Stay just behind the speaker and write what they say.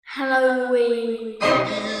Halloween.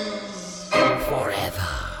 Forever.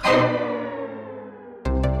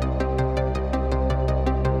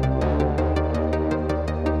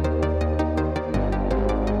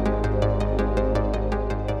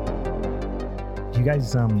 You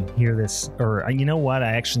guys hear this, or you know what?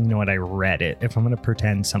 I actually know what. I read it. If I'm going to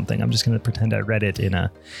pretend something, I'm just going to pretend I read it in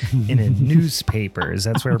a newspapers.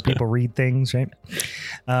 That's where people read things, right?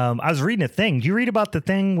 I was reading a thing. Do you read about the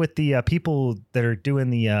thing with the people that are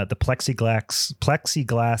doing the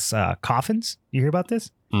plexiglass coffins? You hear about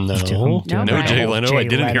this? No, Doing Jay Leno. I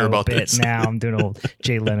didn't hear about bit this. Now I'm doing a whole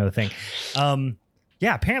Jay Leno thing.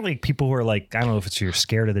 Yeah, apparently people who are like, I don't know if it's you're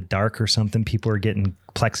scared of the dark or something. People are getting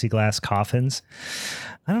plexiglass coffins.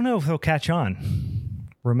 I don't know if they'll catch on.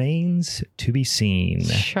 Remains to be seen.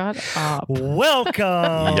 Shut up.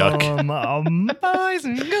 Welcome, boys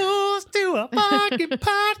and girls, to a fucking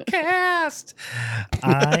podcast.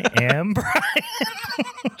 I am Brian.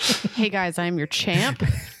 Hey guys, I'm your champ.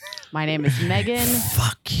 My name is Megan.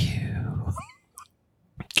 Fuck you.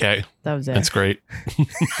 Okay, That was it. that's great.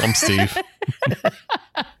 I'm Steve.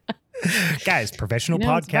 Guys, professional You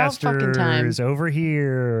know, it's about fucking time. podcasters over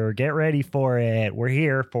here. Get ready for it. We're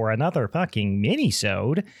here for another fucking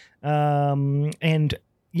mini-sode. And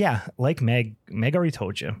yeah, like Meg already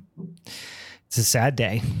told you, it's a sad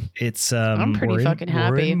day. It's I'm pretty fucking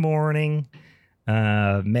happy. We're in mourning.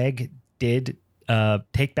 Meg did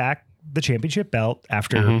take back the championship belt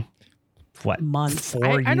after what? Months. 4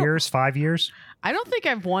 I don't- years, 5 years? I don't think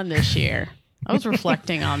I've won this year. I was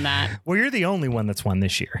reflecting on that. Well, you're the only one that's won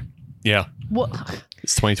this year. Yeah, Well,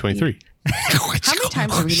 it's 2023. how many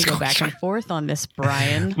times are we going to go back and forth on this,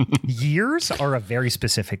 Brian? Years are a very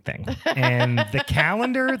specific thing. And the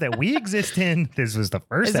calendar that we exist in, this was the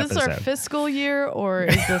first Is this episode. our fiscal year or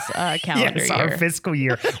is this calendar Yes, year? our fiscal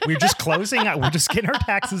year. We're just closing out. We're just getting our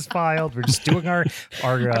taxes filed. We're just doing our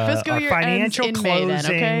fiscal year financial ends in May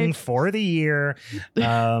closing then, okay? for the year.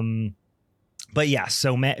 But yeah,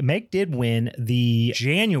 so Meg did win the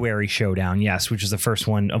January showdown, yes, which is the first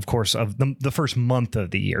one, of course, of the first month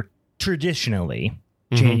of the year. Traditionally,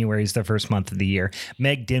 January is the first month of the year.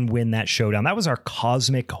 Meg did win that showdown. That was our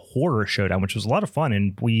cosmic horror showdown, which was a lot of fun.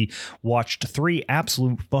 And we watched 3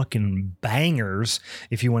 absolute fucking bangers.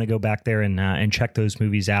 If you want to go back there and check those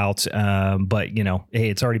movies out. But, you know, hey,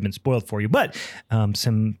 it's already been spoiled for you. But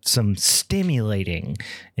some stimulating,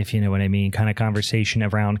 if you know what I mean, kind of conversation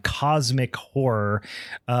around cosmic horror.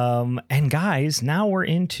 And guys, now we're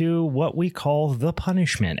into what we call the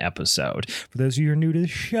punishment episode. For those of you who are new to the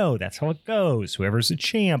show, that's how it goes. Whoever's the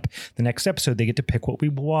champ, the next episode, they get to pick what we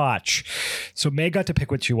watch. So Meg got to pick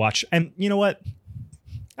what she watched. And you know what?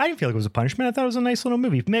 I didn't feel like it was a punishment. I thought it was a nice little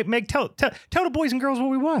movie. Meg, tell the boys and girls what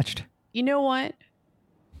we watched. You know what?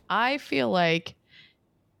 I feel like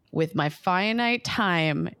with my finite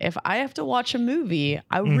time, if I have to watch a movie,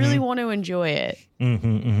 I really want to enjoy it.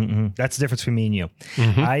 That's the difference between me and you.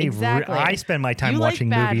 Exactly. I spend my time You like watching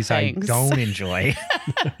bad movies things. I don't enjoy.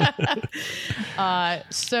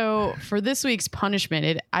 So for this week's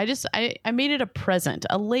punishment, I made it a present,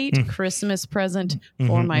 a late Christmas present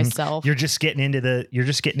for myself. You're just getting into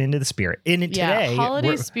the spirit. In it today, holiday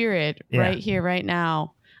we're- spirit Yeah. right here, right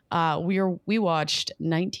now. We watched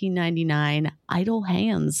 1999 Idle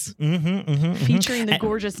Hands, featuring the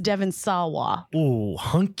gorgeous Devon Sawa. Ooh,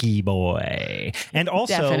 hunky boy. And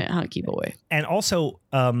also, Definite hunky boy. And also,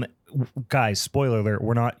 guys, spoiler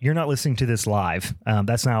alert, you're not listening to this live.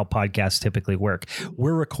 That's not how podcasts typically work.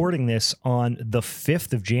 We're recording this on the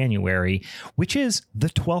 5th of January, which is the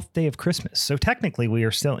 12th day of Christmas. So technically we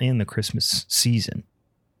are still in the Christmas season.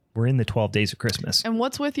 We're in the 12 days of Christmas. And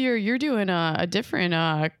what's with you're doing a different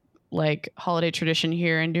like holiday tradition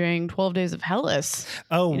here and doing 12 days of Hellas.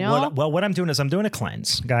 Oh, you know? what I'm doing is I'm doing a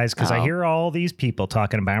cleanse, guys, because I hear all these people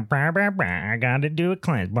talking about, I got to do a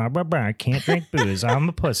cleanse, I can't drink booze, I'm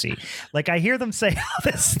a pussy. Like, I hear them say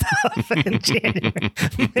all this stuff in January.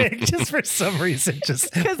 Just for some reason,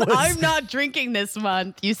 just Because I'm not drinking this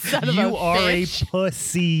month, you son of a you are a bitch.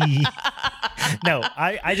 pussy. No,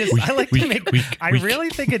 I really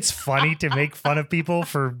think it's funny to make fun of people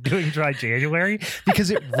for doing dry January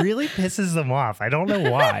because it really pisses them off. I don't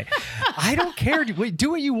know why. I don't care.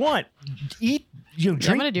 Do what you want. Eat, drink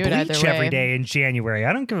gonna do it either bleach way. every day in January.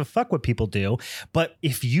 I don't give a fuck what people do. But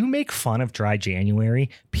if you make fun of dry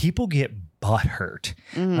January, people get butthurt.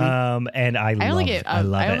 And I love it.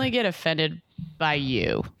 I only get offended by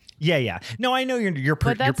you. Yeah. No, I know you're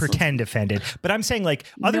pretend offended, but I'm saying like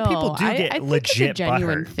other people do get I think legit it's a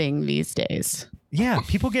genuine butthurt. thing these days. Yeah,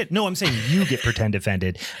 people get. No, I'm saying you get pretend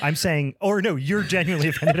offended. I'm saying, or no, you're genuinely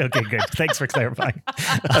offended. Okay, good. Thanks for clarifying.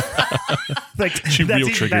 She real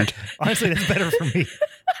even triggered. honestly, that's better for me.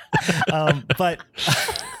 But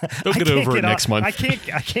They'll get over it next month. I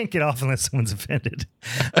can't get off unless someone's offended.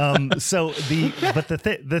 The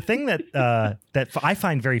thing that I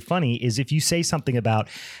find very funny is if you say something about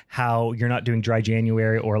how you're not doing dry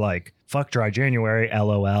January or like fuck dry January,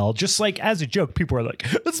 LOL, just like as a joke, people are like,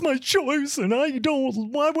 that's my choice and I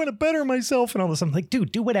want to better myself and all this. I'm like,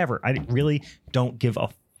 dude, do whatever. I really don't give a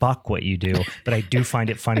fuck what you do, but I do find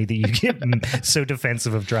it funny that you get so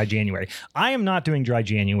defensive of dry January. I am not doing dry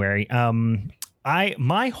January.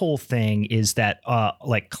 My whole thing is that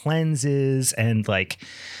like cleanses and like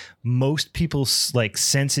most people's like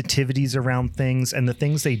sensitivities around things and the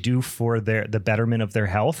things they do for the betterment of their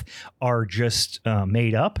health are just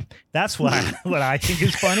made up. That's what I think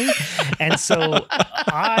is funny. And so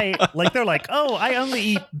they're like, oh, I only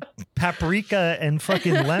eat paprika and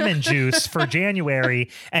fucking lemon juice for January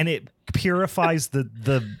and it purifies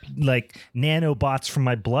the like nanobots from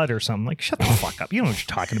my blood or something. Like, shut the fuck up. You know what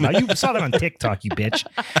you're talking about. You saw that on TikTok, you bitch.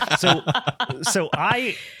 So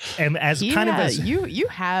I am you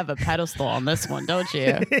have a pedestal on this one, don't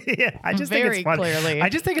you? Yeah, I just think it's funny. Clearly. I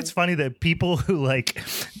just think it's funny that people who like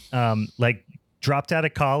dropped out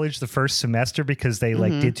of college the first semester because they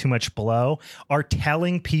like did too much blow are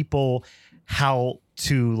telling people how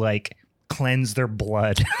to like cleanse their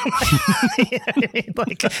blood. You know what I mean?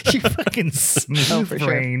 Like, you fucking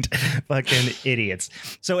smooth-brained fucking idiots.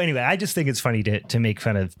 So anyway, I just think it's funny to make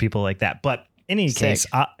fun of people like that. But in any case,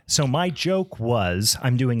 so my joke was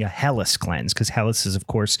I'm doing a Helles cleanse because Helles is, of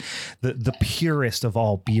course, the purest of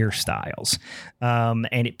all beer styles. And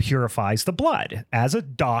it purifies the blood. As a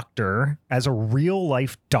doctor, as a real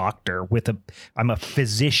life doctor I'm a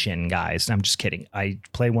physician, guys. I'm just kidding. I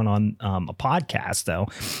play one on a podcast, though.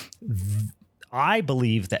 I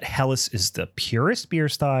believe that Helles is the purest beer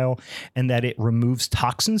style and that it removes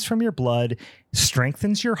toxins from your blood,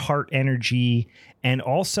 strengthens your heart energy, and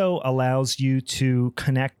also allows you to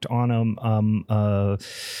connect on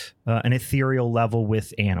an ethereal level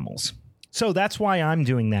with animals. So that's why I'm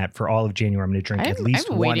doing that for all of January. I'm going to drink at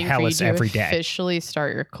least one Helles every day. Officially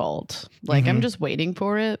start your cult. Like, I'm just waiting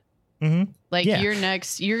for it. Mm-hmm. Like, you're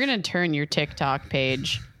going to turn your TikTok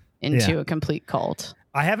page into a complete cult.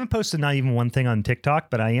 I haven't posted not even one thing on TikTok,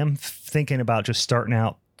 but I am thinking about just starting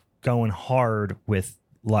out going hard with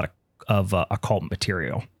a lot of occult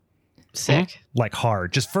material. Sick. Like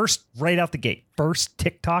hard. Just first, right out the gate. First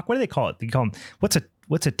TikTok. What do they call it? They call them, what's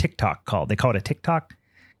a TikTok called? They call it a TikTok?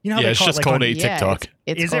 You know how they it's call just it, like called a TikTok.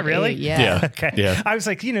 Is it really? Yeah. Okay. Yeah. I was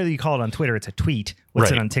like, you know, you call it on Twitter, it's a tweet.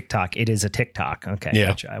 What's it on TikTok? It is a TikTok. Okay. Yeah.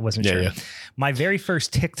 Gotcha. I wasn't sure. Yeah. My very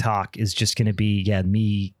first TikTok is just going to be,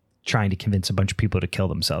 me trying to convince a bunch of people to kill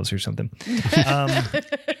themselves or something.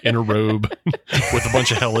 In a robe with a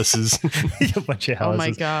bunch of Helleses. A bunch of Helleses. Oh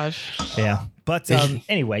my gosh. Yeah. But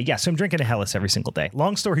anyway, so I'm drinking a Helles every single day.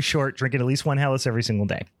 Long story short, drinking at least one Helles every single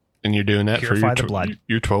day. And you're doing that Purify for the blood.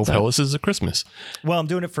 your 12 Helleses of Christmas. Well, I'm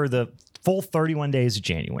doing it for the full 31 days of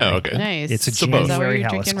January. Oh, okay. Nice. It's a Is that what January you're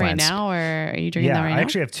Helles drinking cleanse. right now, or are you drinking that right now? I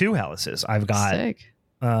actually have two Helleses. I've got... Sick.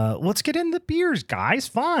 Let's get into the beers, guys.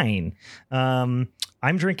 Fine.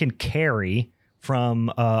 I'm drinking Carrie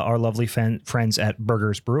from our lovely friends at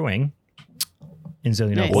Burgers Brewing in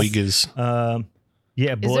Zillionopolis. Boigas.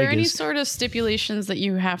 Yeah, Is there any sort of stipulations that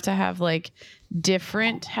you have to have like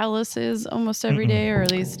different Helleses almost every day, or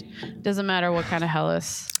at least doesn't matter what kind of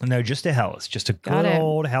Helles? No, just a Helles, just a good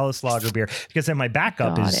old Helles lager beer. Because then my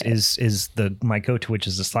backup is my go-to, which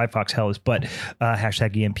is the Sly Fox Helles, but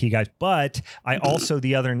hashtag EMP guys. But I also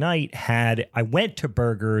the other night I went to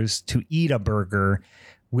Burgers to eat a burger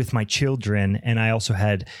with my children, and I also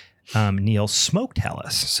had Neil's smoked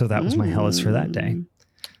Helles. So that was my Helles for that day.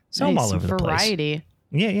 So nice. I'm all over the place. Variety.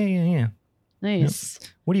 Yeah. Nice. Yep.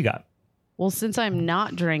 What do you got? Well, since I'm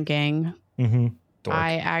not drinking,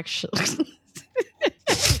 I actually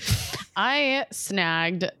I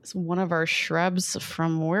snagged one of our shrubs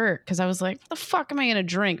from work because I was like, what the fuck am I going to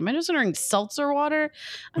drink? Am I just going to drink seltzer water?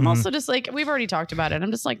 I'm also just like, we've already talked about it.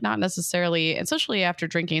 I'm just like, not necessarily, especially after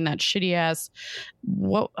drinking that shitty ass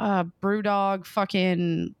Brewdog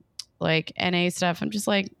fucking like NA stuff. I'm just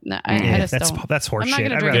like, nah, I just don't. That's horse I'm not shit.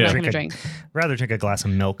 going to drink. Rather drink a glass of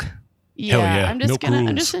milk. Yeah, hell yeah. I'm just Milk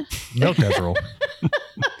rules. Milk does rule.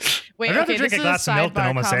 Wait, I'd rather okay, drink this a glass is of milk than sidebar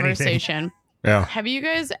almost anything. conversation. Yeah. Have you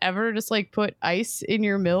guys ever just like put ice in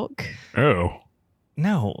your milk? Oh.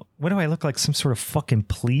 No. What do I look like? Some sort of fucking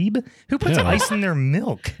plebe? Who puts ice in their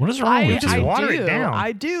milk? What is wrong with just you? water it down.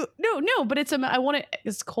 I do. No, but I want it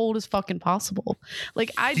as cold as fucking possible.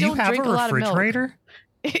 Like I Do you don't have drink a a lot of milk. refrigerator?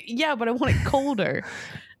 Yeah, but I want it colder.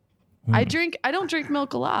 I don't drink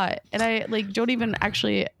milk a lot, and I don't even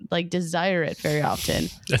actually desire it very often.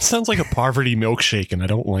 That sounds like a poverty milkshake, and I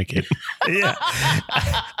don't like it. Yeah.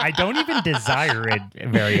 I don't even desire it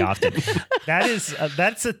very often.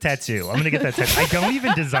 That's a tattoo. I'm gonna get that tattoo. I don't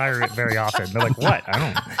even desire it very often. They're like, what?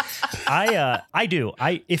 I do.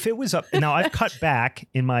 If it was up now, I've cut back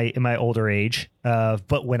in my older age.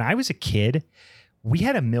 But when I was a kid, we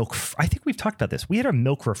had a milk. I think we've talked about this. We had a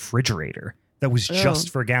milk refrigerator that was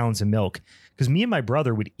just for gallons of milk, because me and my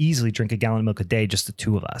brother would easily drink a gallon of milk a day, just the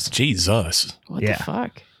two of us. Jesus. What the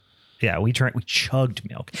fuck? Yeah, we chugged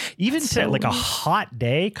milk. Even to like a hot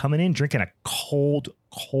day, coming in, drinking a cold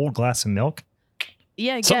glass of milk.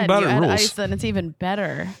 Yeah, again, you add ice, then it's even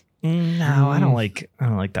better. No, I don't like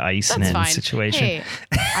the ice in any situation. Hey,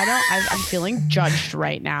 I'm feeling judged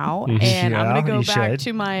right now, and I'm gonna go back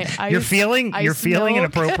to my ice. You're feeling an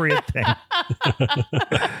appropriate thing.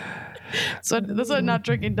 So that's what not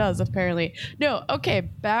drinking does, apparently. No, okay,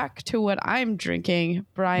 back to what I'm drinking,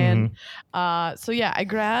 Brian. So yeah, I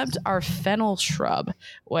grabbed our fennel shrub,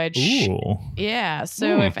 which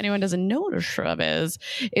if anyone doesn't know what a shrub is,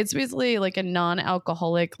 it's basically like a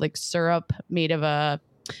non-alcoholic syrup made of a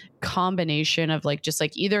combination of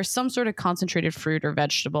either some sort of concentrated fruit or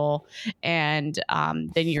vegetable, and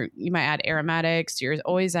then you might add aromatics. You're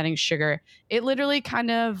always adding sugar. It literally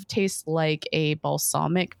kind of tastes like a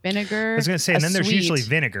balsamic vinegar. I was gonna say, and then there's usually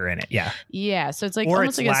vinegar in it. Yeah, so it's or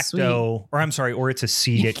almost it's lacto, or it's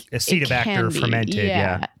acetobacter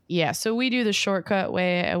fermented. Yeah, so we do the shortcut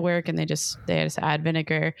way at work, and they just add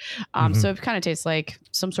vinegar. So it kind of tastes like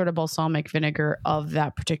some sort of balsamic vinegar of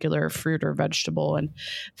that particular fruit or vegetable. And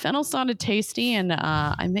fennel sounded tasty, and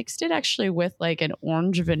I mixed it actually with an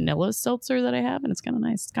orange vanilla seltzer that I have, and it's kind of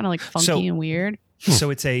nice. It's kind of funky and weird. So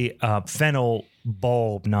it's a fennel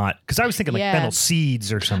bulb, not because I was thinking fennel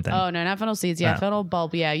seeds or something. Oh no, not fennel seeds. Yeah, fennel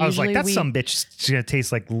bulb. Yeah, I was like, that's some bitch gonna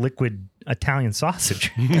taste like liquid Italian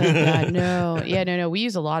sausage. Oh God, no. Yeah, no. We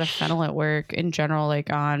use a lot of fennel at work in general,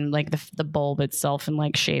 on the bulb itself,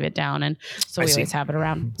 and shave it down, and so we always have it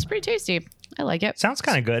around. It's pretty tasty. I like it. Sounds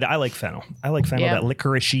kind of good. I like fennel. That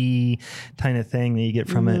licorice-y kind of thing that you get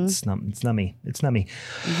from it. It's nummy.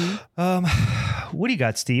 What do you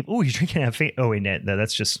got, Steve? Oh, you're drinking a oh wait, no,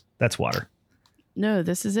 that's water. No,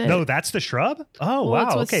 this is it. No, that's the shrub? Oh,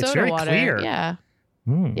 wow. Okay, it's very water. clear. Yeah.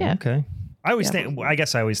 Yeah. Okay. I always think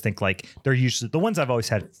they're usually the ones I've always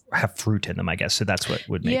had have fruit in them, I guess. So that's what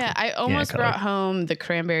would make it. I almost brought home the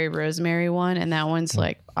cranberry rosemary one, and that one's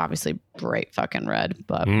obviously bright fucking red,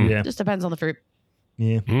 but it just depends on the fruit.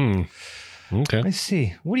 Yeah. Okay. I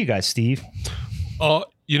see. What do you guys, Steve?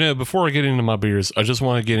 Before I get into my beers, I just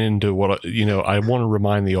want to get into what I want to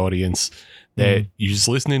remind the audience that you're just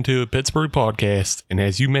listening to a Pittsburgh podcast, and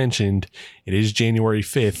as you mentioned, it is January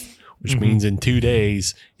 5th. Which means in 2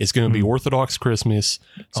 days, it's going to be Orthodox Christmas.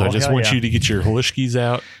 So I just want you to get your Halishkis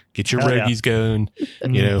out, get your Rogies going.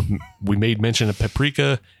 We made mention of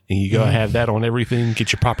paprika, and you got to have that on everything.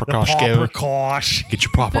 Get your paprikash going. Get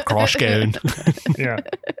your paprikash going. Yeah.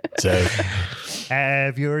 So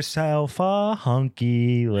have yourself a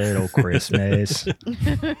hunky little Christmas.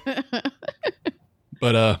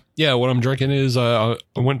 But what I'm drinking is I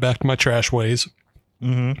went back to my trash ways.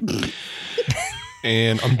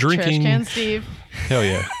 And I'm drinking. Trash Can Steve. Hell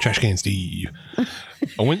yeah, Trash Can Steve.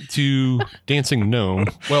 I went to Dancing Gnome.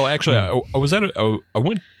 Well, actually, I was at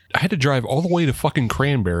I had to drive all the way to fucking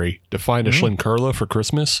Cranberry to find a Schlenkerla for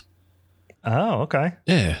Christmas. Oh, okay.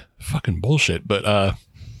 Yeah, fucking bullshit. But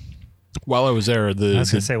while I was there, I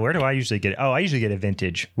was gonna say, where do I usually get it? Oh, I usually get a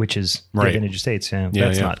vintage, which is right. Vintage Estates. Yeah,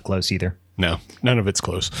 that's not close either. No, none of it's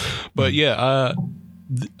close. But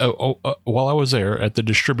while I was there at the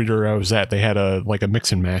distributor I was at, they had a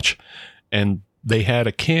mix and match, and they had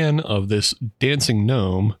a can of this Dancing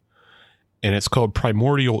Gnome, and it's called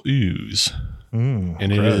Primordial Ooze. And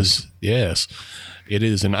gross. It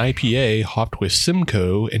is an IPA hopped with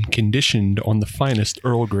Simcoe and conditioned on the finest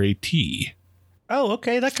Earl Grey tea. Oh,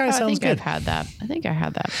 okay. That kind of sounds good. I think I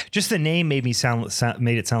had that. Just the name made it sound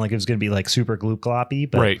like it was going to be super gloop gloppy,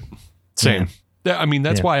 but right. Same. Yeah. I mean,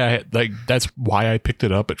 that's why that's why I picked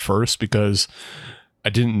it up at first, because I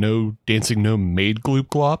didn't know Dancing Gnome made Gloop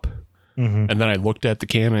Glop. And then I looked at the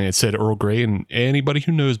can and it said Earl Grey, and anybody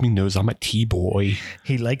who knows me knows I'm a tea boy.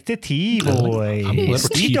 He liked the tea boy.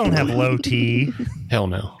 You don't have low tea. Hell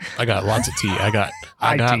no. I got lots of tea. I got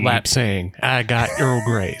Lapsang. I got Earl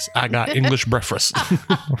Greys. I got English breakfast.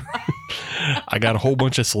 I got a whole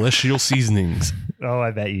bunch of celestial seasonings. Oh,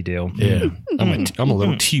 I bet you do. Yeah. I'm a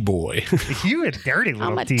little tea boy. You a dirty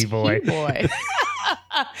little tea boy.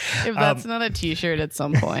 If that's not a t-shirt at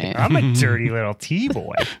some point. I'm a dirty little tea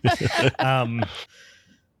boy.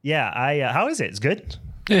 Yeah, how is it? It's good.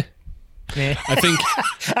 Eh. Eh. I think,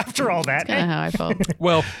 After all that, Kind of how I felt.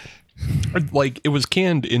 well, like it was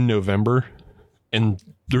canned in November, and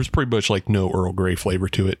there's pretty much like no Earl Grey flavor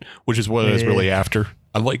to it, which is what I was really after.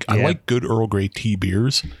 I like good Earl Grey tea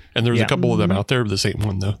beers, and there's a couple of them out there. But this ain't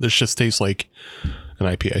one though. This just tastes like an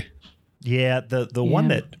IPA. yeah, the one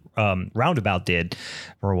that Roundabout did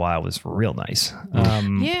for a while was real nice.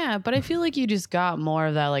 Yeah, but I feel like you just got more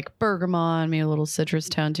of that like bergamot, maybe a little citrus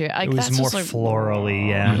tone to it. Like, It was that's more just like, florally,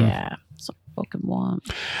 yeah. Yeah, that's what I fucking want.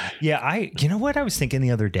 Yeah, you know what I was thinking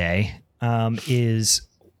the other day is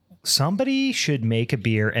somebody should make a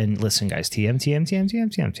beer, and listen guys, TM.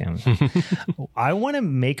 I want to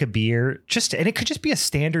make a beer and it could just be a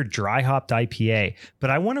standard dry hopped IPA, but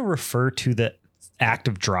I want to refer to the act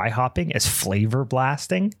of dry hopping as flavor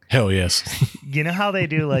blasting. Hell yes. You know how they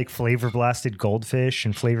do like flavor blasted goldfish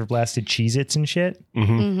and flavor blasted Cheez-Its and shit?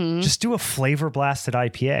 Mm-hmm. Just do a flavor blasted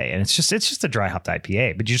IPA, and it's just a dry hopped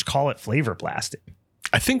IPA, but you just call it flavor blasted.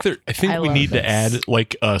 I think we love need to this. add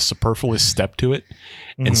like a superfluous step to it,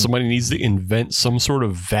 and somebody needs to invent some sort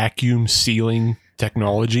of vacuum sealing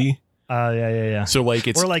technology. Yeah. So like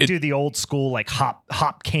it's Or like do the old school like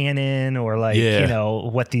hop cannon, or like Yeah. you know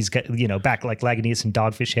what these guys, you know, back like Lagunitas and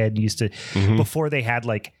Dogfish Head used to before they had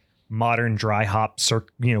like modern dry hop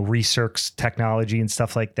recircs technology and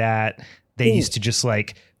stuff like that. They used to just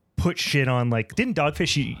like put shit on, like, didn't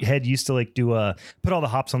Dogfish Head used to like put all the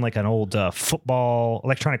hops on like an old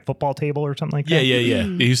electronic football table or something like that? Yeah.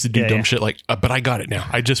 They used to do Yeah, dumb yeah. shit like, but I got it now.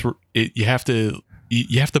 You have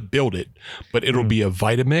to build it, but it'll be a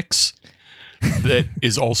Vitamix that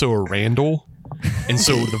is also a Randall. And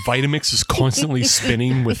so the Vitamix is constantly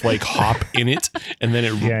spinning with like hop in it, and then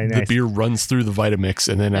the nice. beer runs through the Vitamix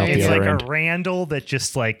and then out There the you It's other like end. a Randall that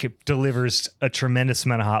just like delivers a tremendous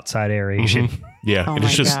amount of hot side aeration. Yeah, Oh and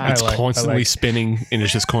it's my just God. it's I like- constantly spinning, and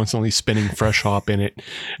it's just constantly spinning fresh hop in it,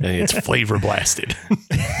 and it's flavor blasted.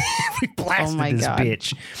 We blasted my this God.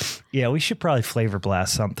 bitch. Yeah, we should probably flavor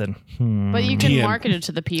blast something. But you can TM. market it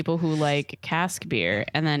to the people who like cask beer,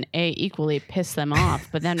 and then equally piss them off,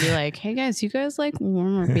 but then be like, "Hey guys, you guys like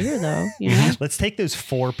warmer beer though?" You know? Let's take those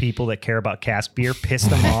 4 people that care about cask beer, piss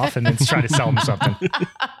them off, and then try to sell them something.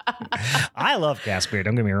 I love cask beer.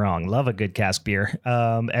 Don't get me wrong. Love a good cask beer.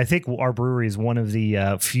 I think our brewery is one of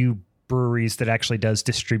the few breweries that actually does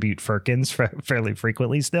distribute Firkins fairly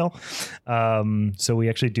frequently still. So we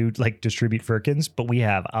actually do like distribute Firkins, but we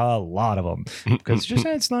have a lot of them because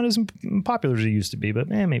it's not as popular as it used to be, but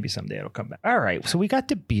maybe someday it'll come back. All right. So we got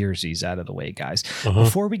the beersies out of the way, guys.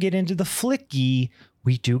 Before we get into the flicky,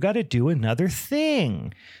 we do got to do another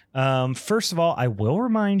thing. First of all, I will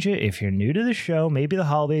remind you, if you're new to the show, maybe the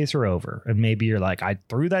holidays are over and maybe you're like, I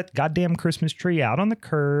threw that goddamn Christmas tree out on the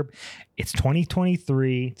curb. It's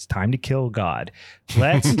 2023. It's time to kill God.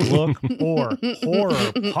 Let's look for horror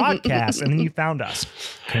podcasts. And then you found us.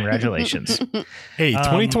 Congratulations. Hey,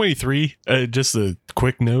 2023, just a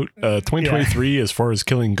quick note, 2023, as far as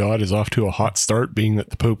killing God, is off to a hot start, being that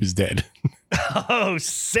the Pope is dead. Oh,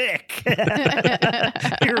 sick.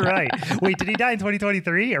 You're right. Wait, did he die in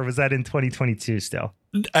 2023 or was that in 2022 still?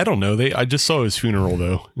 I don't know. I just saw his funeral,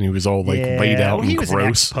 though, and he was all like laid out well, he and was an gross.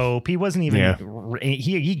 ex-pope. He wasn't even,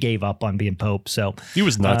 he gave up on being pope. So He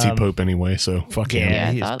was Nazi Pope anyway, so fuck him. Yeah,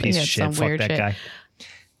 I he's a thought piece he of had shit. some Fuck weird that shit. guy.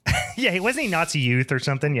 Yeah, wasn't he Nazi youth or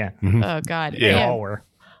something? Yeah. Oh God. Yeah. They all were.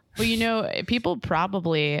 Well, you know, people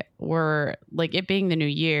probably were like, it being the new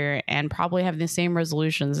year and probably having the same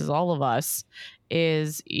resolutions as all of us,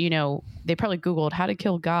 is, you know, they probably Googled how to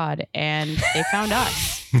kill God and they found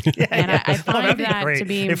us. And I find that'd be that great. to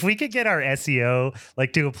be- If we could get our SEO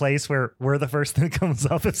like to a place where we're the first thing that comes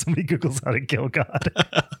up if somebody Googles how to kill God.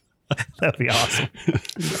 That'd be awesome.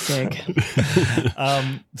 Sick.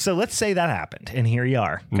 So let's say that happened, and here you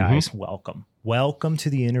are, guys. Welcome to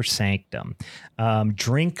the inner sanctum.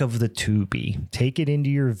 Drink of the Tubi. Take it into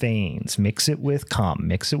your veins. Mix it with cum.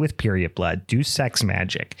 Mix it with period blood. Do sex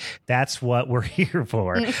magic. That's what we're here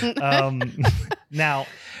for. Now,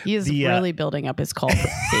 He is The, really building up his cult,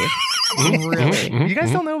 Steve. Really. you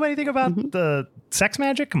guys don't know anything about the sex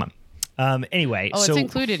magic? Come on. Anyway, Oh, so it's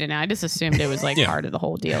included in it. I just assumed it was like part of the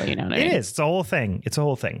whole deal. You know what I it mean? is. It's a whole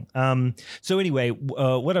thing. So anyway,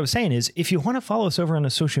 what I was saying is, if you want to follow us over on the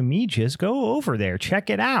social medias, go over there, check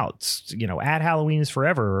it out. It's, at Halloween is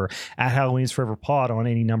Forever or at Halloween is Forever Pod on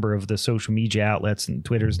any number of the social media outlets and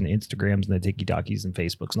Twitters and Instagrams and the TikTokies and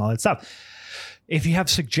Facebooks and all that stuff. If you have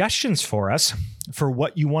suggestions for us for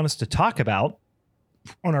what you want us to talk about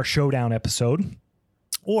on our showdown episode,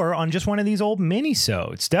 or on just one of these old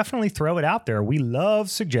mini-sodes, definitely throw it out there. We love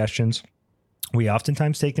suggestions. We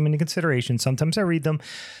oftentimes take them into consideration. Sometimes I read them,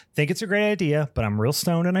 think it's a great idea, but I'm real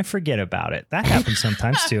stoned and I forget about it. That happens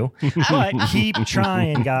sometimes too. But keep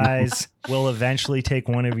trying, guys. We'll eventually take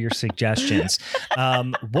one of your suggestions.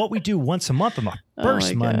 What we do once a month on the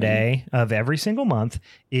first Monday of every single month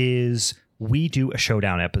is we do a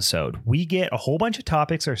showdown episode. We get a whole bunch of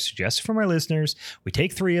topics that are suggested from our listeners. We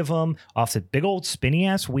take 3 of them off the big old spinny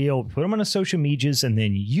ass wheel, put them on the social medias, and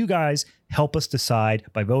then you guys help us decide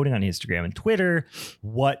by voting on Instagram and Twitter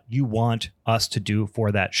what you want us to do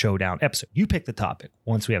for that showdown episode. You pick the topic.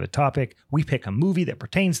 Once we have a topic, we pick a movie that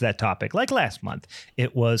pertains to that topic. Like last month,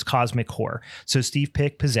 it was cosmic horror. So Steve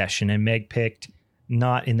picked Possession and Meg picked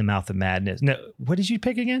Not in the Mouth of Madness. No, what did you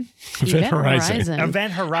pick again? Event Horizon.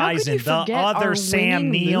 Event Horizon, the other Sam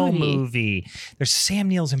Neill movie. There's Sam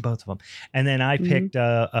Neill's in both of them. And then I picked,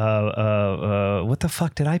 what the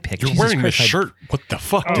fuck did I pick? You're Jesus wearing Christ, this shirt. What the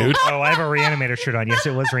fuck, dude? Oh, I have a Reanimator shirt on. Yes,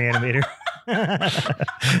 it was Reanimator.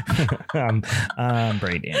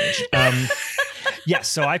 Brain damage. Yes,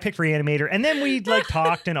 so I picked Reanimator, and then we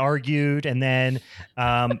talked and argued, and then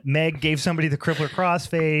Meg gave somebody the Crippler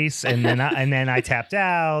crossface, and then I tapped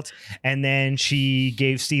out, and then she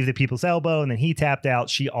gave Steve the People's Elbow, and then he tapped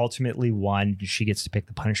out. She ultimately won. She gets to pick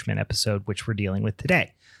the punishment episode, which we're dealing with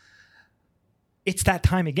today. It's that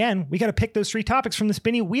time again. We got to pick those 3 topics from the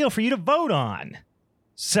spinny wheel for you to vote on.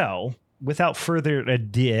 So, without further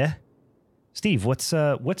ado, Steve, what's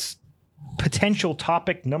potential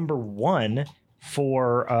topic number 1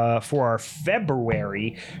 for our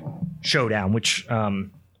February showdown, which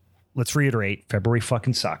let's reiterate, February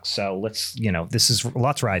fucking sucks. So let's, this is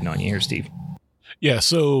lots riding on you here, Steve. Yeah,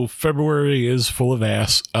 so February is full of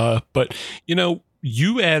ass. But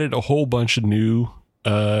you added a whole bunch of new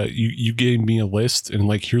you gave me a list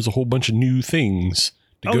and here's a whole bunch of new things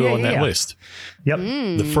to go on that list. Yep.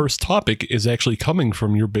 The first topic is actually coming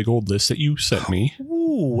from your big old list that you sent me.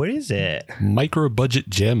 Ooh, what is it? Micro budget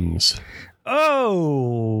gems.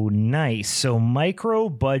 Oh, nice. So micro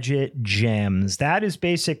budget gems. That is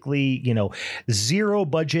basically, zero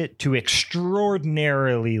budget to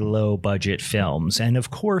extraordinarily low budget films. And of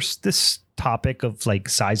course, this topic of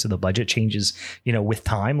size of the budget changes, with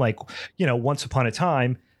time. Once upon a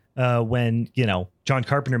time, when, John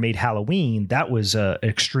Carpenter made Halloween, that was an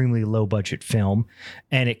extremely low budget film.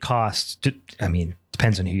 And it cost,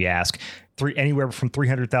 depends on who you ask, anywhere from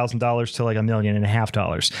 $300,000 to $1.5 million.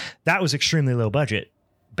 That was extremely low budget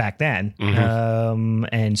back then. Mm-hmm.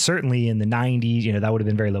 And certainly in the 90s, that would have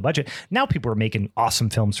been very low budget. Now people are making awesome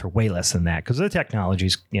films for way less than that because the technology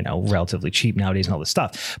is, relatively cheap nowadays and all this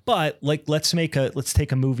stuff. But let's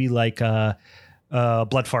take a movie like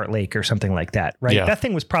Blood Fart Lake or something like that, right? Yeah. That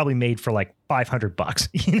thing was probably made for $500,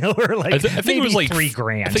 or I think it was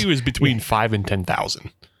 $3,000. I think it was between 5 and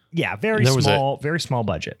 10,000. Yeah, very small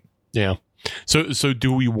budget. Yeah. So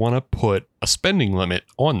do we want to put a spending limit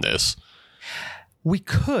on this? We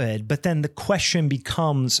could, but then the question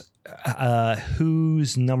becomes,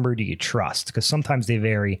 whose number do you trust? Because sometimes they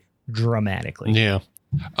vary dramatically. Yeah.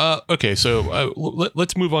 Okay, so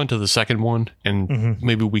let's move on to the second one, and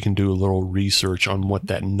maybe we can do a little research on what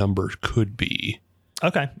that number could be.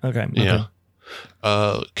 Okay. Yeah.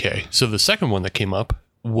 Okay, so the second one that came up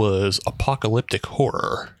was apocalyptic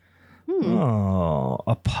horror. Oh,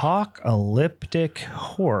 apocalyptic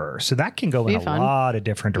horror. So that can go in a lot of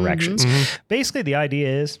different directions. Basically, the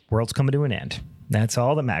idea is world's coming to an end. That's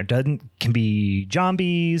all that matters. Can be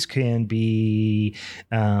zombies, can be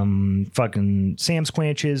fucking Sam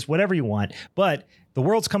Squanches, whatever you want. But the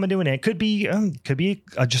world's coming to an end. Could be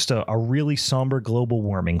just a really somber global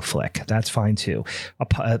warming flick. That's fine too.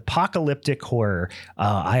 Apocalyptic horror.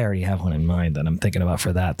 I already have one in mind that I'm thinking about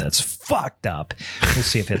for that. That's fucked up. We'll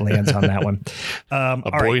see if it lands on that one. A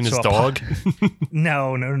boy and his dog.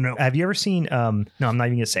 No. Have you ever seen? No, I'm not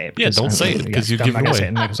even gonna say it. Yeah, don't say it because you give it away.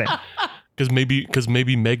 I'm not gonna say it. Because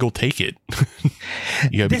maybe Meg will take it.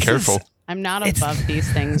 You gotta be careful. I'm not above these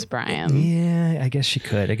things, Brian. Yeah, I guess she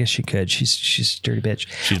could. She's a dirty bitch.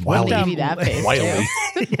 She's wily. Give you that face wily.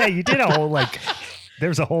 Yeah, you did a whole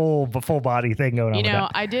there's a whole full body thing going on.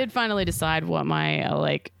 I did finally decide what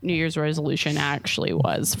my New Year's resolution actually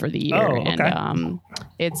was for the year, and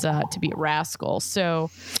it's to be a rascal. So,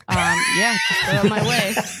 just throw it my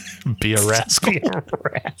way. Be a rascal. Be a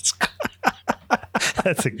rascal.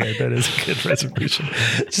 That is a good resolution.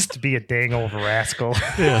 Just to be a dang old rascal.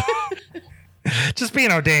 Yeah. Just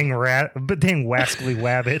being a dang wascally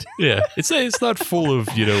wabbit. Yeah. It's not full of,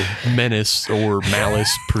 menace or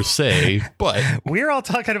malice per se, but we're all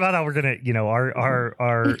talking about how we're gonna,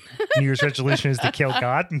 our New Year's resolution is to kill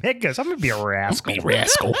God. Meg goes, I'm gonna be a rascal.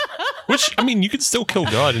 Which, you can still kill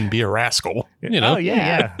God and be a rascal. You know? Oh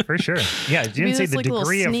yeah, for sure. Yeah, you didn't say just, the like, a little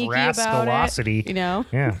degree of sneaky about it, rascalosity. You know?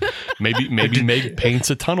 Yeah, Maybe Meg paints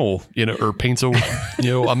a tunnel, or paints a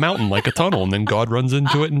mountain like a tunnel, and then God runs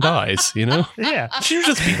into it and dies. yeah. She's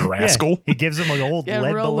just being a rascal. Yeah. He gives him an old Yeah,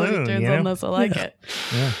 lead real Looney balloon. Tunes You know? on this. I like it.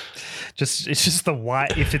 Yeah. It's just the why.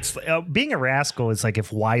 If it's being a rascal is like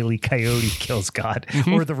if Wile E. Coyote kills God,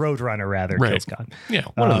 or the Roadrunner rather kills God. Yeah,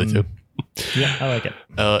 one of the two. Yeah, I like it.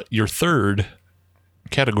 Your third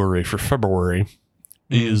category for February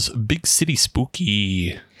is Big City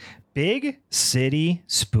Spooky. Big City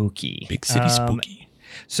Spooky. Big City Spooky.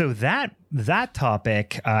 So that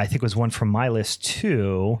topic, I think, was one from my list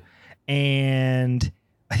too, and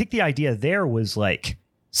I think the idea there was like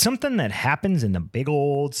something that happens in the big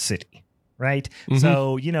old city, right? Mm-hmm.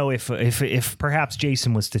 So if perhaps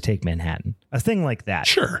Jason was to take Manhattan, a thing like that,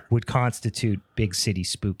 Sure, would constitute Big City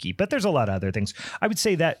Spooky. But there's a lot of other things. I would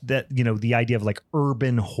say that the idea of like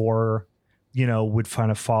urban horror, would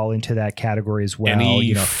kind of fall into that category as well.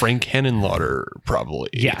 Any Frank Henenlotter, probably.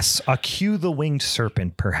 Yes, a Q the Winged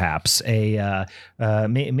Serpent, perhaps maybe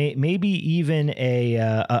even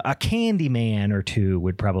a Candyman or two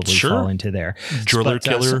would probably fall into there. Driller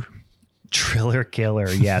Killer. Driller Killer,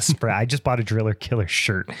 yes. I just bought a Driller Killer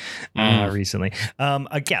shirt recently.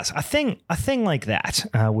 I guess a thing like that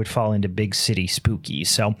would fall into Big City Spooky.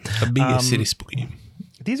 So A Big City Spooky.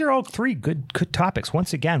 these are all three good topics.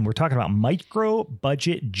 Once again, we're talking about micro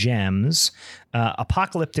budget gems,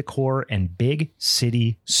 apocalyptic horror, and big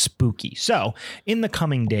city spooky. So in the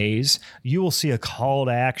coming days, you will see a call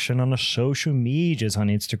to action on the social medias on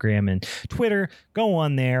Instagram and Twitter. Go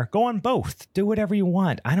on there. Go on both. Do whatever you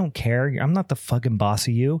want. I don't care. I'm not the fucking boss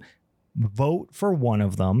of you. Vote for one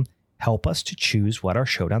of them. Help us to choose what our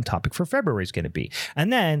showdown topic for February is going to be.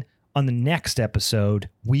 And then on the next episode,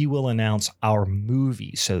 we will announce our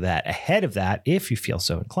movies so that ahead of that, if you feel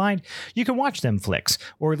so inclined, you can watch them flicks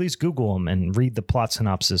or at least Google them and read the plot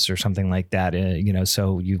synopsis or something like that,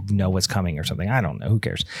 so you know what's coming or something. I don't know. Who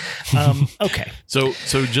cares? Okay. So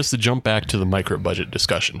just to jump back to the micro budget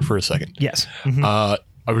discussion for a second. Yes. Mm-hmm. I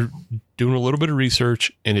was doing a little bit of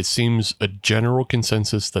research, and it seems a general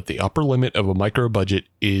consensus that the upper limit of a micro budget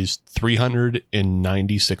is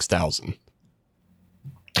 $396,000.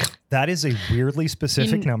 That is a weirdly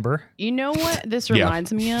specific number. You know what this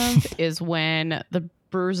reminds me of is when the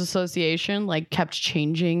Brewers Association kept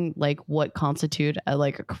changing what constitute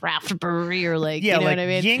a craft brewery or what I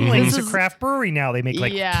mean? Yingling's a craft brewery now. They make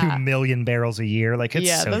 2 million barrels a year.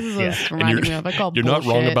 This is what it's reminding me of. I call You're bullshit.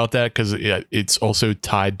 not wrong about that because it's also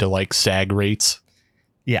tied to SAG rates.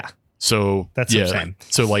 Yeah. So that's what I'm saying.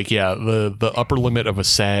 So the upper limit of a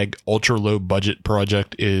SAG ultra low budget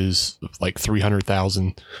project is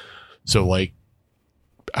 $300,000. So I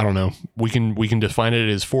don't know. We can define it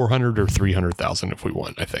as 400 or 300,000 if we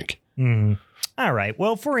want, I think. Mm. All right.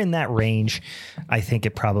 Well, if we're in that range, I think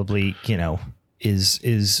it probably,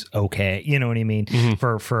 is okay. You know what I mean?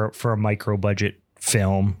 Mm-hmm. For a micro budget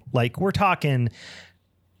film. We're talking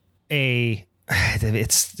it's I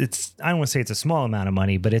don't want to say it's a small amount of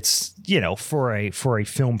money, but it's for a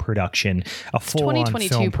film production, a full on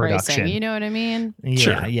film production. Pricing, you know what I mean? Yeah,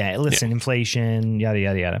 sure. Yeah. Listen, inflation, yada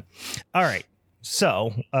yada yada. All right.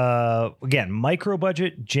 So again, micro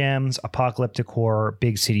budget gems, apocalyptic horror,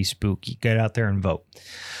 big city spooky. Get out there and vote.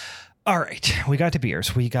 All right, we got the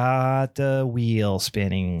beers. We got the wheel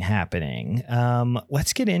spinning happening.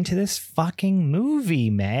 Let's get into this fucking movie,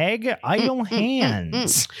 Meg. Idle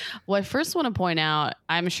Hands. Well, I first want to point out,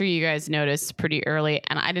 I'm sure you guys noticed pretty early,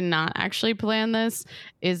 and I did not actually plan this,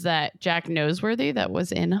 is that Jack Noseworthy, that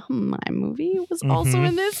was in my movie, was also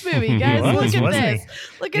in this movie. Guys, look at this.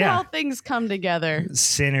 Look at how things come together.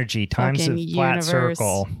 Synergy times a flat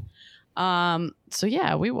circle. So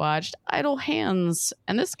yeah, we watched Idle Hands,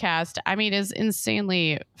 and this cast, is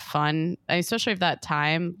insanely fun, especially at that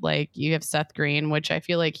time. You have Seth Green, which I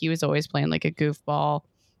feel like he was always playing a goofball.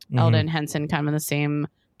 Mm-hmm. Eldon Henson kind of in the same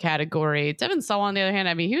category. Devin Sawa, on the other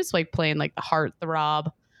hand, he was playing the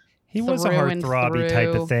heartthrob. He was a heartthrobby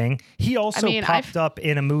type of thing. He also popped up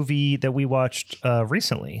in a movie that we watched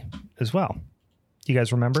recently as well. Do you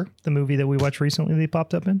guys remember the movie that we watched recently that he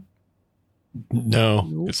popped up in?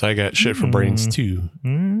 No, because I got shit for brains too.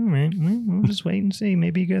 We'll just wait and see.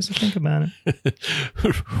 Maybe you guys will think about it.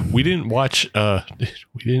 We didn't watch.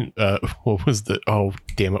 What was the? Oh,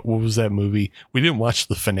 damn it! What was that movie? We didn't watch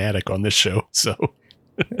The Fanatic on this show. So.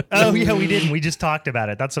 Oh yeah, we didn't. We just talked about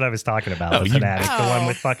it. That's what I was talking about. The Fanatic, the one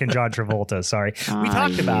with fucking John Travolta. Sorry, we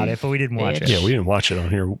talked about it, but we didn't watch it. Yeah, we didn't watch it on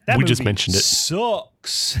here. We just mentioned it.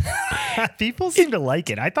 Sucks. People seem to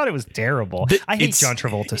like it. I thought it was terrible. I hate John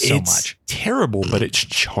Travolta so much. Terrible, but it's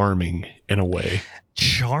charming in a way.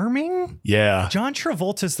 charming. Yeah. John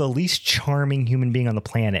Travolta's the least charming human being on the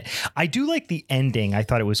planet. I do like the ending. I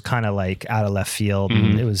thought it was kind of like out of left field.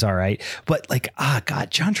 And it was all right. But like, God,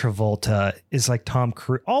 John Travolta is like Tom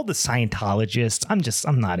Cruise. All the Scientologists.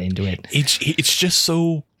 I'm not into it. It's just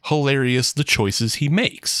so hilarious, the choices he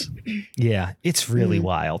makes. Yeah, it's really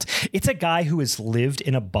wild. It's a guy who has lived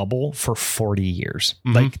in a bubble for 40 years.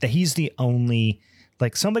 Like that he's the only...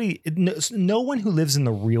 Like somebody, no one who lives in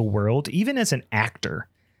the real world, even as an actor,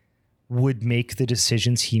 would make the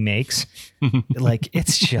decisions he makes. Like,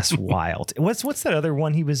 it's just wild. What's that other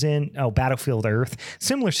one he was in? Oh, Battlefield Earth.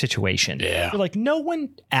 Similar situation. Yeah. Where, like, no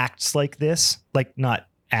one acts like this. Like, not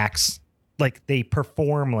acts, like they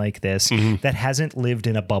perform like this that hasn't lived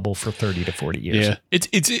in a bubble for 30 to 40 years. Yeah.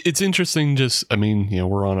 It's interesting. Just, I mean, you know,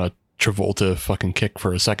 we're on a Travolta fucking kick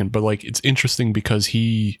for a second, but like, it's interesting because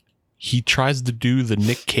he tries to do the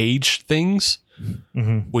Nick Cage things,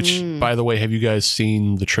 which, by the way, have you guys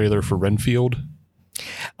seen the trailer for Renfield?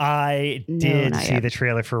 I did see the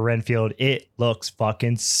trailer for Renfield. It looks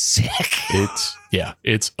fucking sick.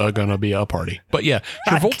 It's gonna be a party. But yeah,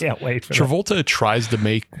 I can't wait for Travolta tries to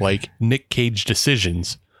make like Nick Cage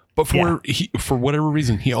decisions, but for whatever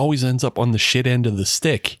reason, he always ends up on the shit end of the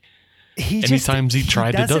stick. Anytime he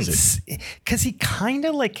tried to does it. Because he kind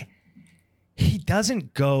of like... He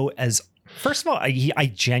doesn't go as... First of all,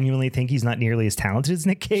 I genuinely think he's not nearly as talented as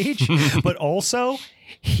Nick Cage, but also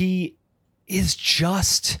he is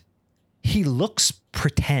just... He looks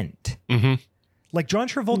pretend. Like John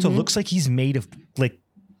Travolta looks like he's made of like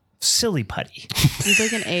silly putty. He's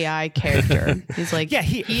like an AI character. He's like, yeah,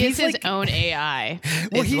 he is his like, own AI.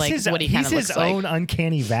 Well, he's like his, what he kind of looks like. He's his own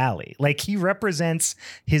uncanny valley. Like he represents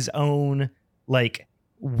his own like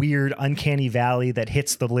weird uncanny valley that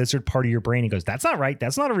hits the lizard part of your brain and goes, that's not right.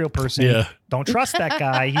 That's not a real person. Yeah. Don't trust that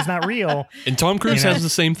guy. He's not real. And Tom Cruise has the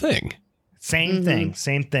same thing. Same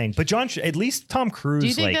thing. But at least Tom Cruise. Do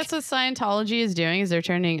you think that's what Scientology is doing? Is they're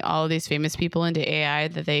turning all of these famous people into AI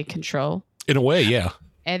that they control? In a way, yeah.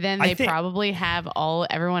 And then they probably have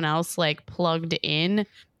everyone else like plugged in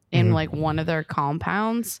like one of their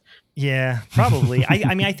compounds. Yeah, probably.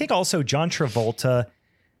 I mean, I think also John Travolta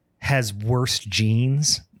has worse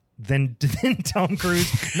genes than Tom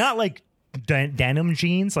Cruise. Not like denim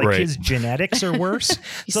genes, like his genetics are worse.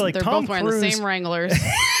 So like they're Tom both wearing Cruise, the same Wranglers.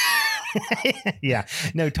 Yeah.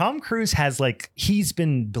 No, Tom Cruise has like, he's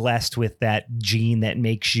been blessed with that gene that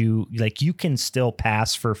makes you like, you can still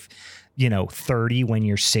pass for, 30 when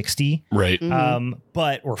you're 60. Right.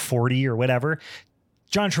 But, or 40 or whatever.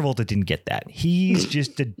 John Travolta didn't get that. He's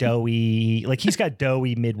just a doughy, like he's got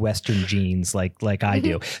doughy Midwestern genes like I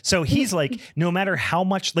do. So he's like, no matter how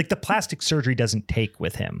much, like the plastic surgery doesn't take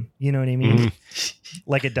with him. You know what I mean?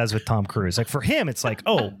 Like it does with Tom Cruise. Like for him, it's like,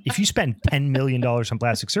 oh, if you spend $10 million on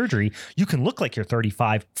plastic surgery, you can look like you're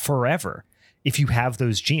 35 forever. If you have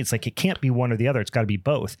those genes, like it can't be one or the other. It's got to be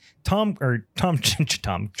both. Tom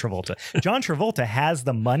Travolta. John Travolta has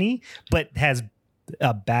the money, but has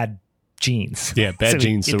bad genes. Yeah, bad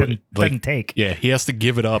genes. It doesn't take. Yeah, he has to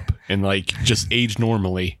give it up and like just age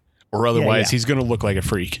normally, or otherwise he's going to look like a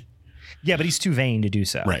freak. Yeah, but he's too vain to do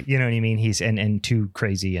so. Right. You know what I mean? He's and too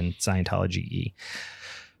crazy and Scientology-y.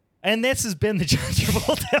 And this has been the John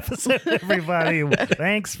Travolta episode, everybody.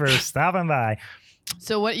 Thanks for stopping by.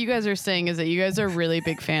 So what you guys are saying is that you guys are really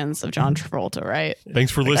big fans of John Travolta, right?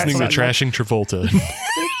 Thanks for listening to Trashing Travolta.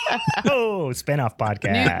 Spinoff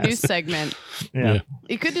podcast. New segment. Yeah.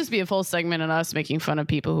 It could just be a full segment on us making fun of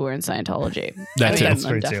people who are in Scientology. That's I'm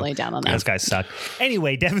true definitely too. down on that. Those guys suck.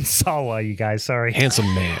 Anyway, Devin Sawa, you guys. Sorry.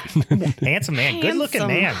 Handsome man. Handsome man. Good looking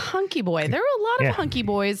man. Hunky boy. There were a lot of hunky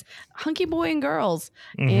boys, hunky boy and girls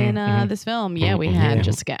in this film. Yeah, we had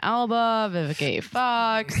Jessica Alba, Vivica A.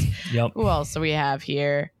 Fox. Yep. Who else do we have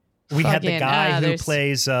here? We had the guy who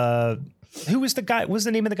plays who was the guy? What was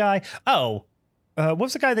the name of the guy? Oh. What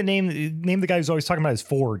was the guy that named the guy who's always talking about his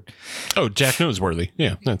Ford? Oh, Jack Noseworthy.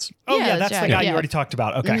 Yeah, that's. Oh yeah, that's Jack, the guy you already talked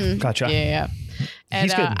about. Okay, gotcha. Yeah. And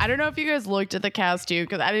He's good. I don't know if you guys looked at the cast too,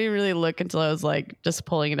 because I didn't really look until I was like just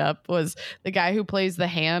pulling it up. Was the guy who plays the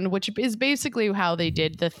hand, which is basically how they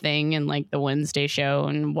did the thing in like the Wednesday show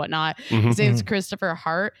and whatnot. His name's Christopher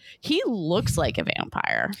Hart. He looks like a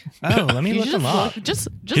vampire. Oh, let me look him up. Just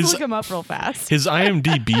look him up real fast. His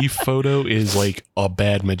IMDb photo is like a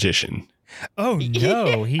bad magician. Oh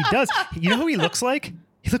no, he does. You know who he looks like?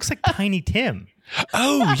 He looks like Tiny Tim.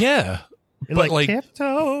 Oh yeah. But like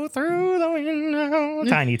tiptoe through the window.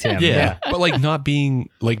 Tiny Tim. Yeah. But like not being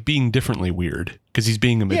differently weird because he's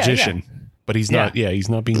being a magician. Yeah. But he's not. Yeah, he's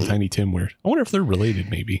not being Tiny Tim weird. I wonder if they're related,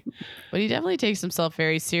 maybe. But he definitely takes himself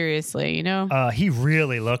very seriously, you know. He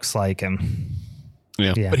really looks like him.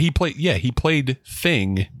 Yeah. But he played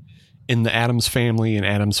Thing in the Addams Family and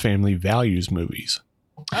Addams Family Values movies.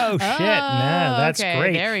 Oh shit! No, that's okay,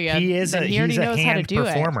 great. there we go. He is Then he already he's a knows how to hand do it.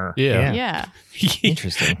 performer. Yeah.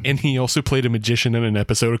 Interesting. And he also played a magician in an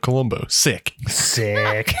episode of Columbo. Sick.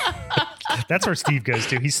 Sick. That's where Steve goes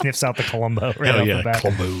to. He sniffs out the Columbo right Hell off yeah, the bat.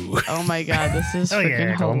 Columbo. Oh my god, this is Oh,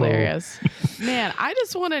 yeah, freaking Columbo. hilarious. Man, I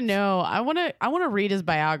just want to know. I want to read his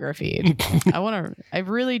biography. I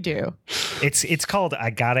really do. It's called "I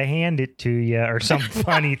Gotta Hand It to You" or some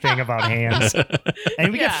funny thing about hands.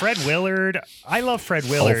 And we Yeah. got Fred Willard. I love Fred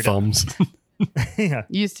All Willard. thumbs. Yeah.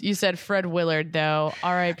 You said Fred Willard though,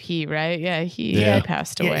 R.I.P. Right? Yeah, he Yeah.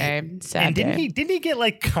 passed Yeah, away. Sad And day. didn't he get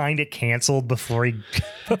like kind of canceled before he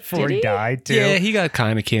Did he? died too? Yeah, he got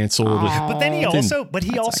kind of canceled. But then he Aw. also, That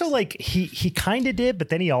sucks. like he kind of did, but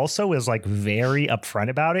then he also was like very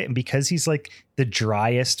upfront about it. And because he's like the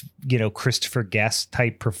driest, Christopher Guest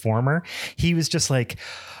type performer, he was just like,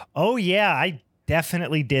 "Oh yeah, I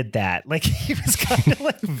definitely did that." Like he was kind of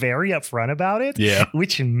like very upfront about it. Yeah.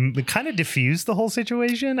 Which kind of diffused the whole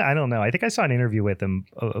situation. I don't know. I think I saw an interview with him,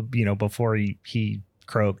 before he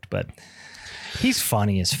croaked, but he's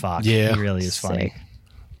funny as fuck. Yeah. He really is funny. Sick.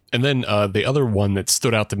 And then the other one that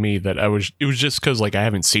stood out to me that it was just because like I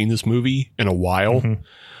haven't seen this movie in a while Mhm.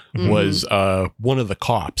 was one of the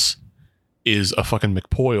cops is a fucking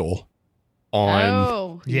McPoyle on.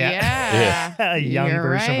 Oh, Yeah. yeah. A young You're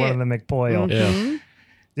version of one of the McPoyle. Mhm.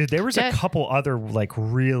 Dude, there was a Yeah. couple other like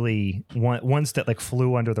really ones that like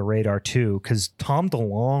flew under the radar too, because Tom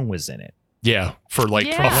DeLonge was in it. Yeah, for like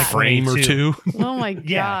Yeah. a frame or 22. two. Oh my god.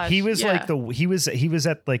 Yeah, he was like he was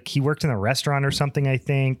at like he worked in a restaurant or something, I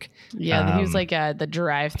think. Yeah, he was um, like at the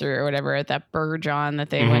drive-through or whatever at that Burger John that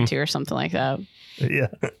they Mm-hmm. went to or something like that. Yeah,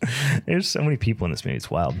 there's so many people in this movie. It's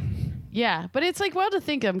wild. Yeah, but it's like wild to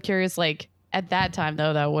think. I'm curious, like at that time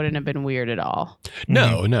though, that wouldn't have been weird at all.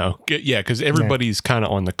 No. Yeah, because everybody's kind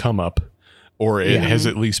of on the come up, or it Yeah. has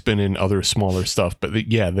at least been in other smaller stuff. But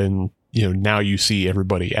then now you see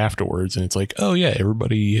everybody afterwards, and it's like, oh yeah,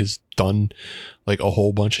 everybody has done like a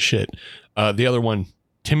whole bunch of shit. The other one,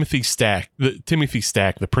 Timothy Stack,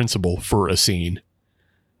 the principal for a scene,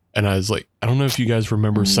 and I was like, I don't know if you guys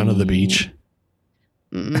remember Son of the Beach.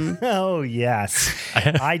 Mm-mm. Oh yes,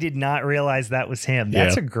 I did not realize that was him.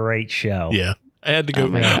 That's a great show. Yeah, I had to go. Oh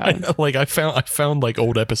my God. I found like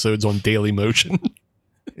old episodes on Daily Motion.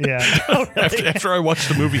 Yeah. Oh, really? after I watched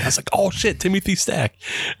the movie, I was like, "Oh shit, Timothy Stack,"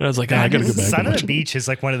 and I was like, I gotta go back. Son and of watch the it. Beach is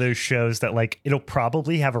like one of those shows that like it'll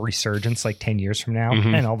probably have a resurgence like 10 years from now,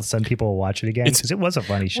 Mhm. and all of a sudden people will watch it again It's- because it was a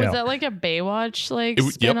funny show. Was that like a Baywatch like It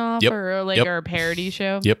w- yep, spinoff yep, or like yep. or a parody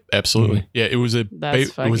show? Yep, absolutely. Yeah, it was a That's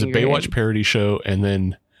it was a fucking Baywatch great. parody show, and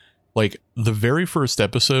then like the very first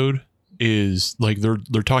episode is like they're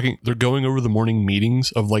going over the morning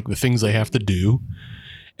meetings of like the things they have to do,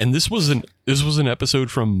 and this was an episode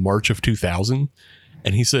from March of 2000.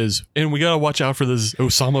 And he says, and we got to watch out for this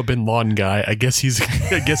Osama bin Laden guy. I guess he's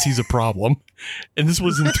a problem. And this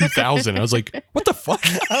was in 2000. I was like, what the fuck?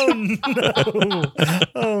 Oh no!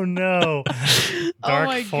 Oh no! Dark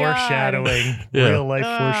my God. foreshadowing, Yeah. real life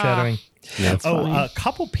Ah. foreshadowing. That's Oh, funny. a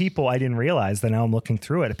couple people I didn't realize that now I'm looking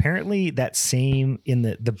through it. Apparently, that same in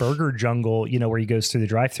the Burger Jungle, where he goes through the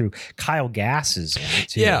drive-through. Kyle Gass is in it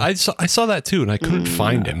too. Yeah, I saw that too, and I couldn't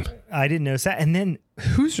find him. I didn't notice that. And then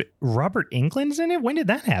who's Robert Englund's in it? When did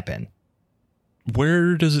that happen?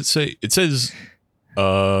 Where does it say? It says,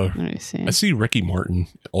 Let me see. I see Ricky Martin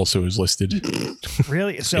also is listed.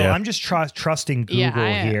 Really? So Yeah. I'm just trusting Google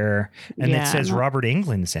Yeah, here, and yeah, it says I'm not- Robert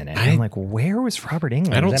Englund's in it. I- I'm like, where was Robert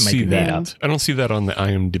Englund? I don't might see be made that. I don't see that on the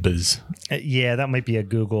IMDb's. up. Yeah, that might be a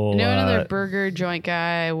Google. I know another burger joint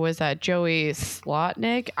guy was that Joey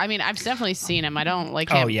Slotnick. I mean, I've definitely seen him. I don't like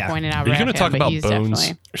him Oh, yeah. pointing out. Are you going to rap talk him, but about he's Bones?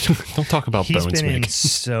 definitely- Don't talk about He's Bones, been in Mick.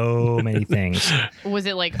 so many things. Was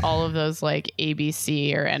it like all of those like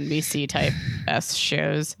ABC or NBC type S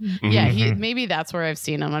shows? Mm-hmm. Yeah, maybe that's where I've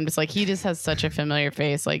seen him. I'm just like, he just has such a familiar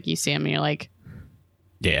face. Like you see him and you're like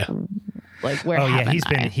Yeah. where Oh yeah, haven't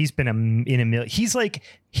I? he's been in a million.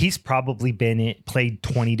 He's probably played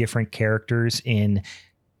 20 different characters in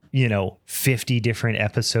 50 different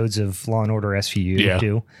episodes of Law and Order SVU Yeah.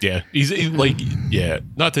 too. Yeah. He's like, yeah,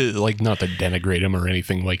 not to denigrate him or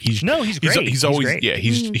anything. Like he's great. He's always great. yeah.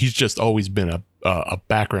 He's just always been a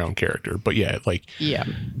background character. But yeah, like Yeah.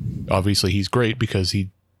 obviously he's great because he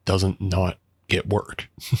doesn't not get work.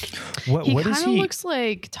 What He is kind of he? looks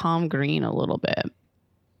like Tom Green a little bit.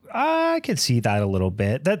 I could see that a little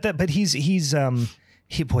bit. But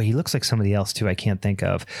he looks like somebody else too. I can't think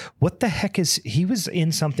of what the heck he was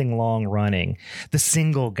in something long running. The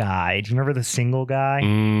Single Guy. Do you remember The Single Guy?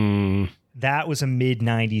 That was a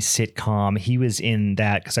mid-90s sitcom. He was in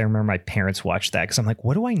that because I remember my parents watched that because I'm like,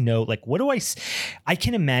 what do I know? Like, what do I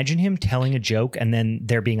can imagine him telling a joke and then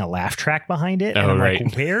there being a laugh track behind it. And I'm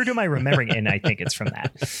like, where am I remembering? And I think it's from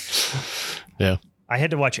that. Yeah. I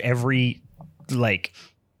had to watch every like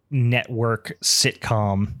network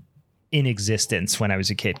sitcom in existence when I was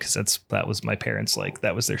a kid because that was my parents, like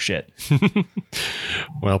that was their shit.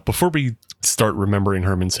 Well, before we start remembering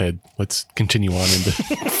Herman's Head, let's continue on into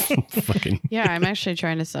fucking. Yeah, I'm actually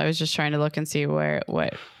I was just trying to look and see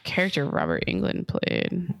what character Robert Englund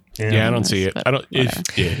played. Yeah, I don't see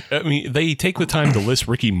it. I mean, they take the time to list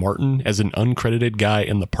Ricky Martin as an uncredited guy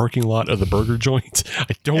in the parking lot of the burger joint.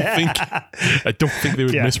 I don't think they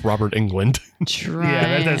would miss Robert Englund.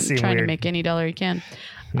 That does seem trying weird. To make any dollar he can.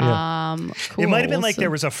 Yeah. Cool. It might have been like there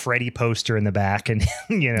was a Freddy poster in the back and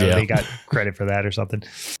they got credit for that or something.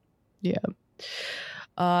 Yeah.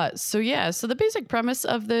 So the basic premise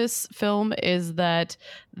of this film is that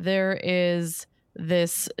there is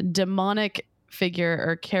this demonic figure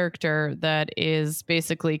or character that is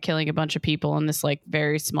basically killing a bunch of people in this like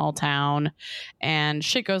very small town, and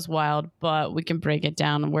shit goes wild. But we can break it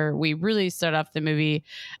down where we really start off the movie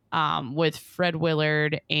with Fred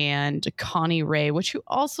Willard and Connie Ray, which who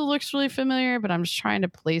also looks really familiar, but I'm just trying to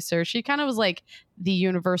place her. She kind of was like the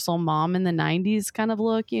universal mom in the 90s kind of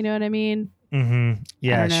look, you know what I mean? Mm-hmm.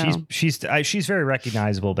 Yeah, she's very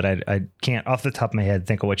recognizable, but I can't off the top of my head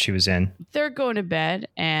think of what she was in. They're going to bed,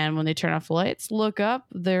 and when they turn off the lights, look up,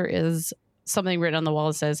 there is something written on the wall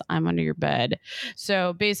that says, "I'm under your bed."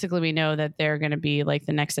 So basically we know that they're going to be like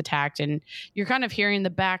the next attacked, and you're kind of hearing the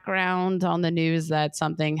background on the news that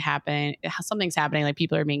something's happening, like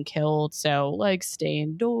people are being killed. So like stay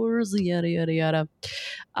indoors, yada, yada, yada.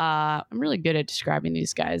 I'm really good at describing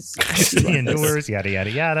these guys. Stay indoors, yada, yada,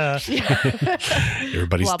 yada.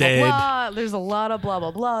 Everybody's blah, dead. Blah, blah. There's a lot of blah,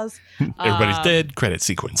 blah, blahs. Everybody's dead. Credit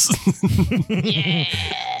sequence. Yeah,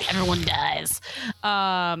 everyone dies.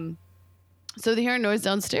 So they hear a noise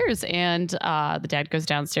downstairs, and the dad goes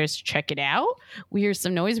downstairs to check it out. We hear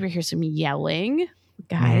some noise. We hear some yelling.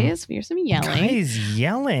 Guys, we hear some yelling. Guys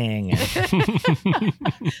yelling.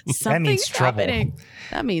 That means trouble. Happening.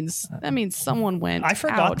 That means someone went. I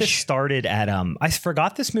forgot this started at I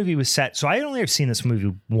forgot this movie was set. So I only have seen this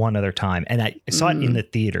movie one other time, and I saw it in the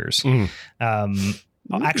theaters.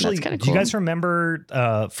 Actually, do you guys remember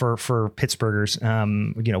for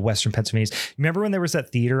Pittsburghers, Western Pennsylvania? Remember when there was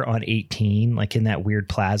that theater on 18, like in that weird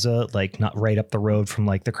plaza, like not right up the road from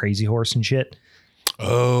like the Crazy Horse and shit?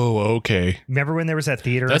 Oh, okay. Remember when there was that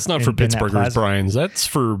theater? That's not for Pittsburghers, Brian's. That's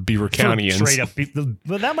for Beaver Countyans. Straight up.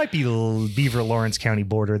 Well, that might be the Beaver Lawrence County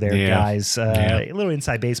border there, guys. A little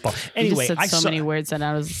inside baseball. Anyway, you just said many words, and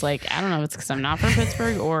I was just like, I don't know if it's because I'm not from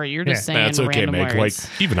Pittsburgh or you're just saying that's okay, random Meg. words.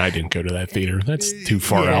 Like, even I didn't go to that theater. That's too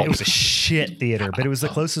far out. It was a shit theater, but it was the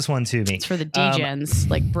closest one to me. It's for the D-gens,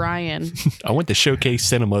 like Brian. I went to Showcase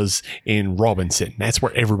Cinemas in Robinson. That's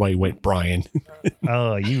where everybody went, Brian.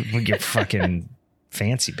 Oh, you're fucking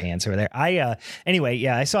fancy pants over there.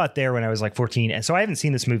 I saw it there when I was like 14, and so I haven't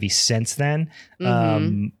seen this movie since then.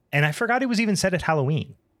 And I forgot it was even set at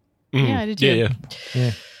Halloween. Yeah, I did too.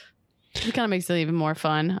 Yeah. It kind of makes it even more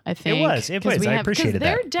fun, I think. It was. I appreciated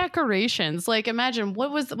that. Their decorations, like imagine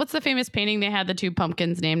what's the famous painting they had the two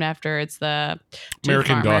pumpkins named after? It's the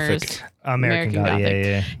American Gothic. American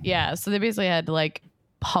Gothic. Yeah. So they basically had like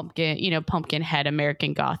pumpkin head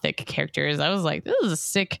American Gothic characters. I was like, this is a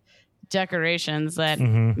sick decorations that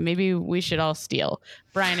maybe we should all steal.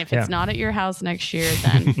 Brian, if it's not at your house next year,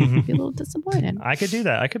 then I'd be a little disappointed. I could do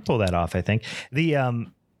that. I could pull that off, I think.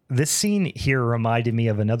 This scene here reminded me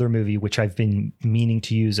of another movie which I've been meaning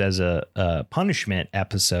to use as a punishment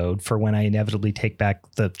episode for when I inevitably take back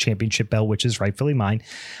the championship belt, which is rightfully mine,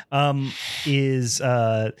 is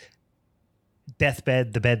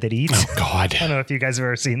Deathbed, the Bed That Eats. Oh, God. I don't know if you guys have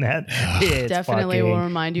ever seen that. It's definitely will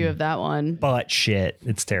remind you of that one. But shit,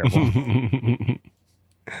 it's terrible.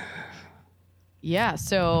 Yeah,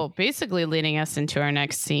 so basically leading us into our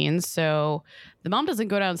next scene. So the mom doesn't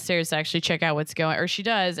go downstairs to actually check out what's going on, or she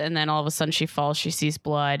does, and then all of a sudden she falls, she sees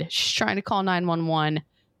blood. She's trying to call 911.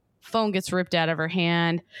 Phone gets ripped out of her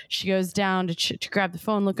hand. She goes down to grab the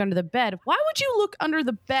phone, look under the bed. Why would you look under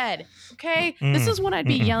the bed? Okay, this is when I'd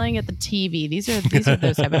be yelling at the TV. These are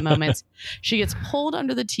those type of moments. She gets pulled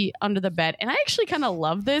under the bed, and I actually kind of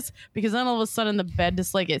love this because then all of a sudden the bed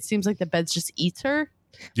just like it seems like the bed just eats her.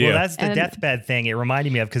 Yeah. Well, that's the deathbed thing. It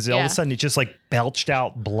reminded me of because all of a sudden it just like belched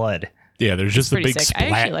out blood. Yeah, there's just a big sick. splat.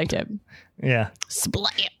 I actually liked it. Yeah.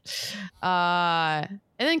 Splat. And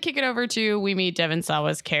then kick it over to we meet Devon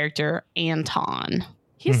Sawa's character, Anton.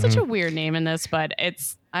 He has such a weird name in this, but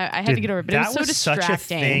I had to get over it. But it was so distracting. Such a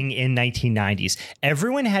thing in 1990s.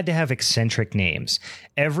 Everyone had to have eccentric names.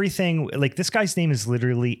 Everything, like this guy's name is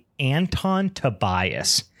literally Anton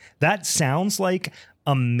Tobias. That sounds like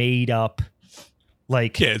a made up,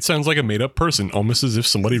 like. Yeah, it sounds like a made up person, almost as if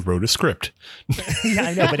somebody wrote a script. Yeah,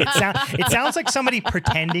 I know, but it sounds like somebody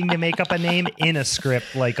pretending to make up a name in a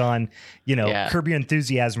script, like on, Curb Your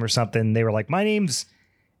Enthusiasm or something. They were like, my name's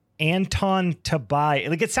Anton Tobias.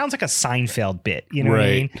 Like, it sounds like a Seinfeld bit. You know what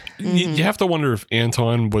I mean? You have to wonder if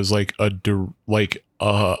Anton was like a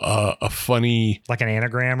funny, like an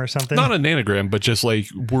anagram or something. Not an anagram, but just like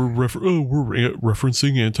we're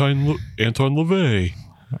referencing Anton LaVey.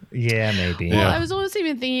 Yeah, maybe. Well, I was almost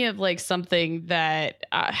even thinking of like something that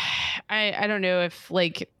I don't know if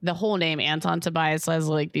like the whole name Anton Tobias has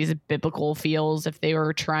like these biblical feels, if they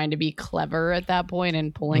were trying to be clever at that point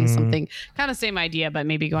and pulling something kind of same idea, but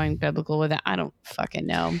maybe going biblical with it. I don't fucking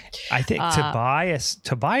know. I think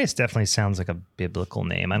Tobias definitely sounds like a biblical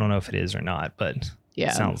name. I don't know if it is or not, but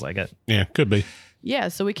it sounds like it. Yeah, could be. Yeah,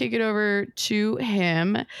 so we kick it over to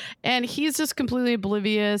him, and he's just completely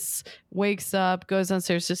oblivious, wakes up, goes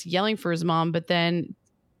downstairs just yelling for his mom, but then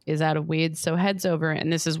is out of weeds, so heads over,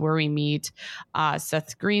 and this is where we meet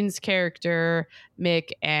Seth Green's character, Mick,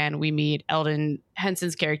 and we meet Eldon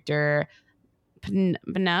Henson's character,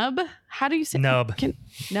 Nub? How do you say Nub?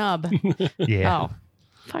 Nub. Yeah. Oh,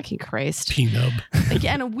 fucking Christ. P-Nub.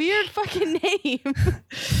 Again, a weird fucking name.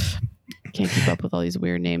 Can't keep up with all these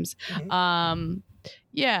weird names.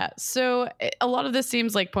 Yeah, so a lot of this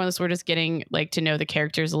seems like pointless. We're just getting like to know the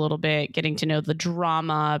characters a little bit, getting to know the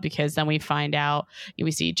drama, because then we find out,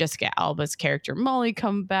 we see Jessica Alba's character Molly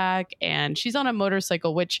come back, and she's on a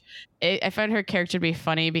motorcycle, which I find her character to be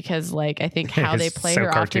funny because like I think how they play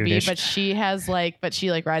her off to be, but she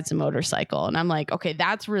rides a motorcycle, and I'm like, okay,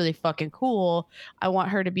 that's really fucking cool. I want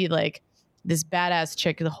her to be like this badass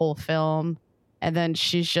chick the whole film, and then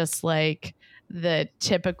she's just like the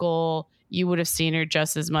typical. You would have seen her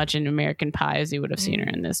just as much in American Pie as you would have seen her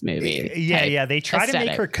in this movie. Yeah. They try to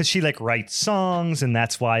make her, because she like writes songs, and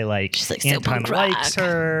that's why like Anton likes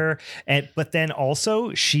her. But then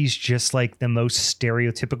also she's just like the most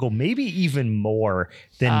stereotypical, maybe even more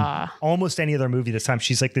than almost any other movie this time.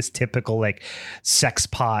 She's like this typical like sex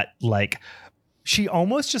pot, like. She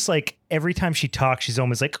almost just like every time she talks, she's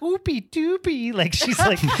almost like oopie doopie. Like she's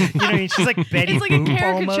like, you know what I mean? She's like Betty It's like Boop a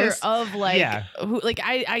caricature almost. of like, who, like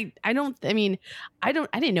I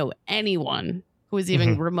didn't know anyone who was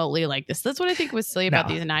even remotely like this. That's what I think was silly about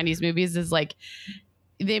these 90s movies is like,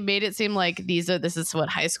 they made it seem like this is what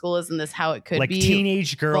high school is and this how it could like be. Like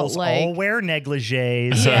teenage girls all wear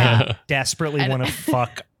negligees, desperately want to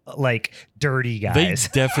fuck like dirty guys.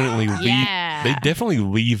 They definitely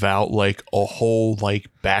leave out like a whole like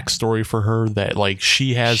backstory for her that like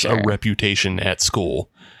she has a reputation at school.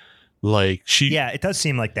 Like it does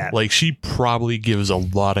seem like that. Like she probably gives a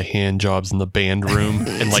lot of hand jobs in the band room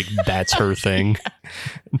and like that's her thing.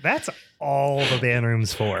 That's all the band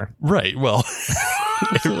room's for. Right. Well,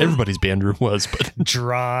 everybody's band room was, but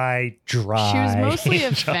dry. She was mostly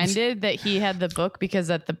offended that he had the book because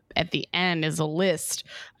at the end is a list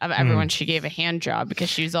of everyone she gave a hand job, because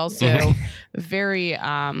she's also very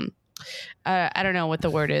I don't know what the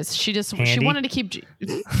word is. She wanted to keep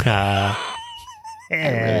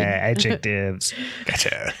adjectives.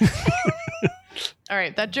 Gotcha. All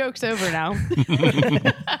right, that joke's over now.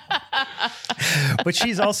 But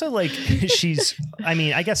she's also like, I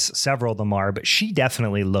mean, I guess several of them are, but she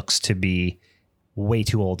definitely looks to be way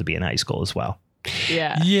too old to be in high school as well.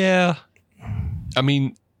 Yeah. Yeah. I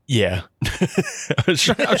mean, yeah. I was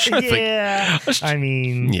trying to think. I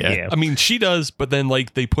mean, yeah. I mean, she does, but then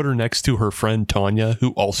like they put her next to her friend Tanya,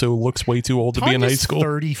 who also looks way too old to be in high school.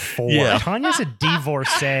 34. Yeah. Tanya's a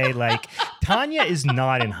divorcee. Like Tanya is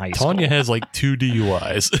not in high school. Tanya has like 2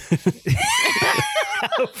 DUIs.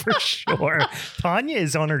 For sure. Tanya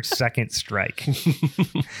is on her second strike.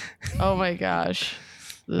 Oh my gosh.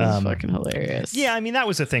 This is fucking hilarious. Yeah, I mean, that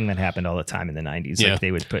was a thing that happened all the time in the 90s. Yeah. Like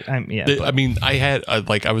they would put, I mean, I had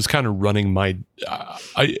I was kind of running my,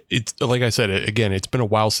 it's like I said, again, it's been a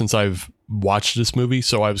while since I've watched this movie.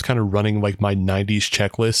 So I was kind of running like my 90s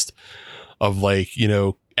checklist of like, you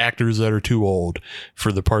know, actors that are too old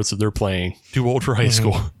for the parts that they're playing, too old for high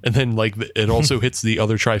school. And then like it also hits the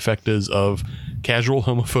other trifectas of casual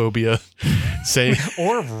homophobia, say,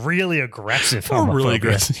 or really aggressive homophobia. Or really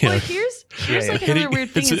aggressive. Well, here's like another weird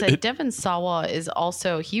thing is that Devon Sawa is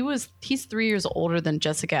also he's 3 years older than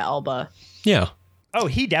Jessica Alba. Yeah. Oh,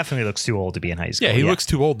 he definitely looks too old to be in high school. Yeah, he looks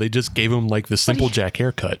too old. They just gave him like the simple Jack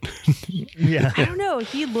haircut. Yeah. I don't know.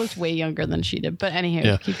 He looked way younger than she did. But anyhow,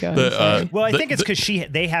 Yeah. keep going. Well, I think it's because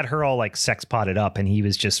they had her all like sex potted up, and he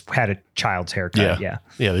was just had a child's haircut. Yeah.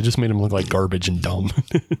 Yeah, they just made him look like garbage and dumb.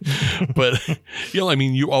 But, I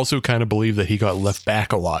mean, you also kind of believe that he got left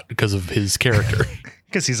back a lot because of his character.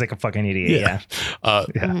 Because he's like a fucking idiot. Yeah.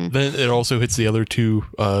 Then it also hits the other two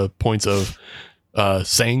points of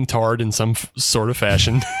saying tard in some sort of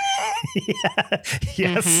fashion.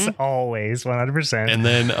 Yes, always 100%. And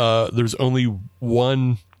then there's only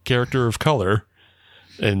one character of color,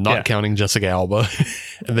 and not counting Jessica Alba.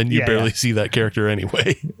 And then you barely see that character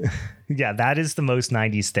anyway. Yeah, that is the most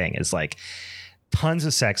 90s thing, is like tons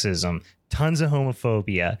of sexism, tons of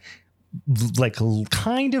homophobia, like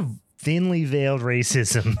kind of thinly veiled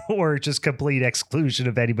racism, or just complete exclusion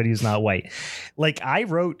of anybody who's not white. Like I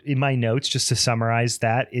wrote in my notes, just to summarize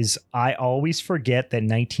that, is I always forget that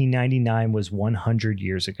 1999 was 100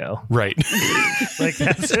 years ago. Right. Like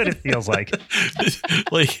that's what it feels like.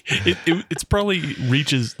 Like it's probably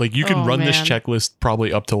reaches, like you can run this checklist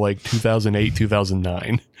probably up to like 2008,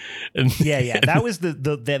 2009. And yeah. That was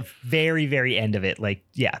the very, very end of it. Like,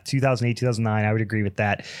 2008, 2009. I would agree with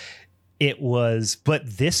that. It was,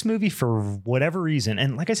 but this movie, for whatever reason,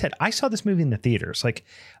 and like I said, I saw this movie in the theaters. Like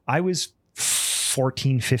I was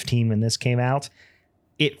 14, 15 when this came out.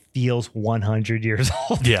 It feels 100 years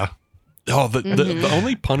old. Yeah. Oh, the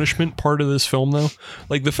only punishment part of this film, though,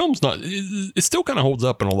 like the film's not, it still kind of holds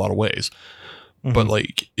up in a lot of ways. But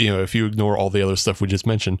like, if you ignore all the other stuff we just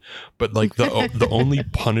mentioned, but like the only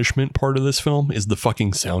punishment part of this film is the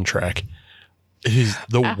fucking soundtrack. It is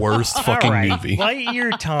the worst fucking movie. Bite your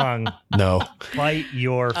tongue. No. Bite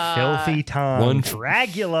your filthy tongue.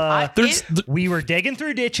 Dragula. We were digging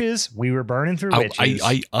through ditches. We were burning through witches.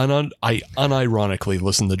 I unironically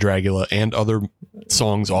listened to Dragula and other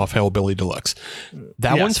songs off Hellbilly Deluxe.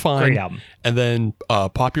 That one's fine. Great album. And then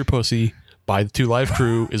Pop Your Pussy by the Two Live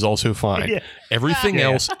Crew is also fine. Yeah. Everything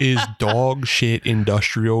else is dog shit,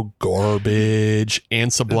 industrial garbage,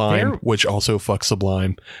 and Sublime, which also fucks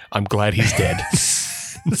Sublime. I'm glad he's dead.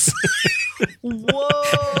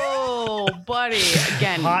 Whoa, buddy.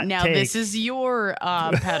 Again, Hot now take. this is your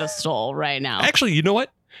pedestal right now. Actually, you know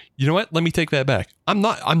what? Let me take that back. I'm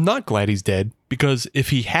not glad he's dead, because if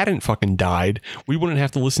he hadn't fucking died, we wouldn't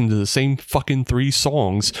have to listen to the same fucking 3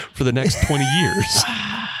 songs for the next 20 years.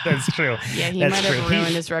 That's true. Yeah, he That's might true. have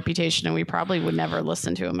ruined his reputation, and we probably would never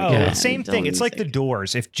listen to him again. Same thing. It's like the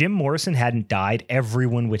Doors. If Jim Morrison hadn't died,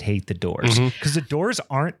 everyone would hate the Doors, because the Doors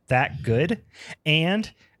aren't that good.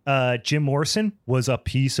 And Jim Morrison was a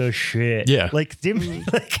piece of shit. Yeah. Like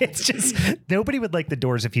it's just, nobody would like the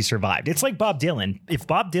Doors if he survived. It's like Bob Dylan. If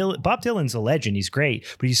Bob Dylan's a legend, he's great,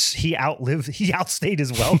 but he outstayed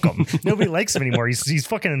his welcome. Nobody likes him anymore. He's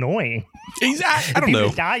fucking annoying. I don't know.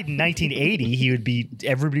 If he died in 1980,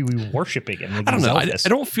 everybody would be worshiping him. I don't know. I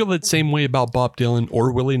don't feel that same way about Bob Dylan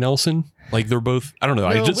or Willie Nelson. Like they're both, I don't know.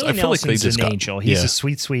 No, I feel like they just an angel. He's a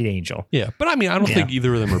sweet, sweet angel. Yeah. But I mean, I don't think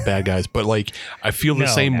either of them are bad guys, but like I feel the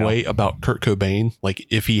same way about Kurt Cobain. Like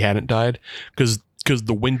if he hadn't died, because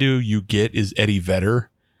the window you get is Eddie Vedder,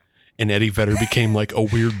 and Eddie Vedder became like a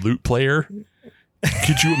weird lute player.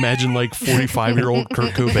 Could you imagine like 45-year-old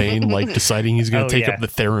Kurt Cobain like deciding he's going to take up the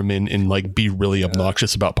theremin and like be really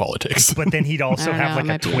obnoxious about politics? But then he'd also have like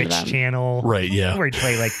a Twitch channel, right? Yeah, where he'd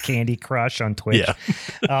play like Candy Crush on Twitch. Yeah.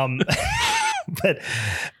 But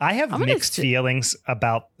I have mixed feelings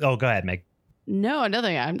about. Oh, go ahead, Meg. No,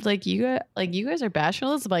 nothing. I'm like you guys are bashing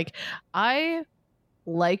on this. Like I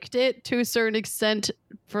liked it to a certain extent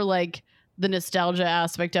for like the nostalgia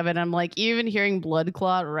aspect of it. I'm like, even hearing Blood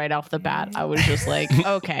Clot right off the bat, I was just like,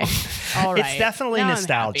 okay, all right. It's definitely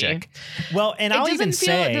nostalgic. Well, and I'll even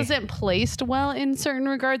say it doesn't placed well in certain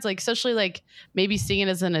regards, like especially like maybe seeing it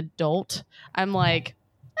as an adult. I'm like,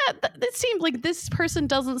 it seems like this person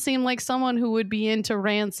doesn't seem like someone who would be into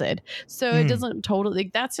Rancid. So it doesn't totally,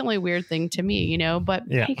 that's the only weird thing to me, But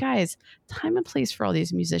hey guys, time and place for all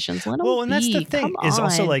these musicians. Let them be. And that's the thing is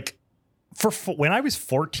also like, for when I was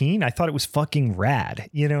 14, I thought it was fucking rad.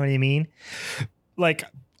 You know what I mean? Like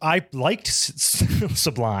I liked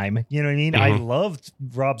Sublime. You know what I mean? I loved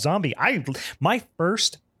Rob Zombie. My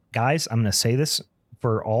first, guys, I'm going to say this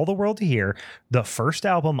for all the world to hear. The first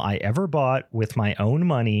album I ever bought with my own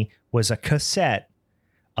money was a cassette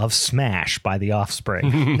of Smash by The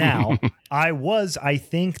Offspring. Now, I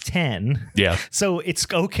think 10. Yeah. So it's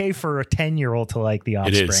okay for a 10-year-old to like The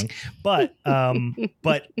Offspring. But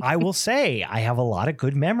I will say I have a lot of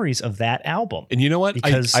good memories of that album. And you know what?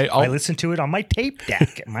 Because I listened to it on my tape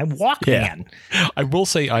deck, my Walkman. I will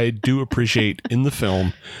say I do appreciate in the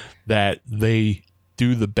film that they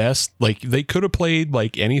do the best. Like they could have played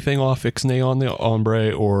like anything off Ixnay on the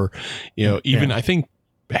Ombre, or even I think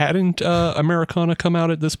hadn't Americana come out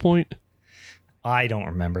at this point. I don't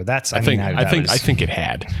remember. I think it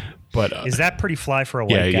had. But is that pretty fly for a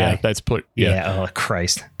white guy? Yeah, that's Yeah. Oh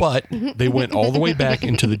Christ! But they went all the way back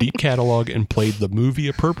into the deep catalog and played the movie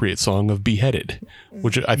appropriate song of "Beheaded,"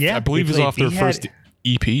 which I believe is off their first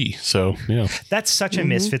EP. So yeah, that's such a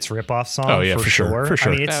Misfits ripoff song. Oh yeah, for sure. I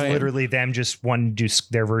mean, it's literally them just wanting to do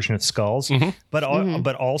their version of Skulls, but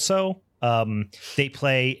also they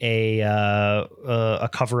play a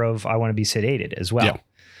cover of "I Want to Be Sedated" as well. Yeah.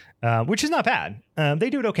 Which is not bad.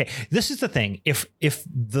 They do it okay. This is the thing. If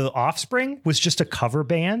the Offspring was just a cover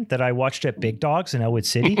band that I watched at Big Dogs in Elwood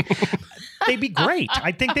City, they'd be great.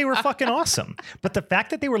 I think they were fucking awesome. But the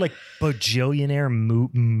fact that they were like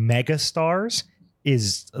bajillionaire mega stars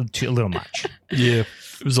is a little much. Yeah,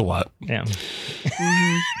 it was a lot. Yeah.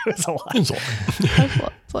 It was a lot. It's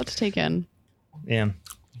a lot to take in. Yeah.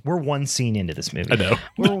 We're one scene into this movie. I know.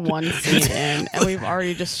 We're one scene in, and we've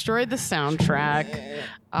already destroyed the soundtrack.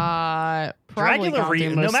 Dracula,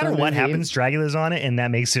 no matter what happens, Dracula's on it, and that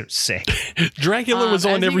makes it sick. Dracula was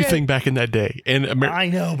on everything back in that day, and I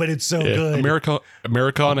know, but it's so good.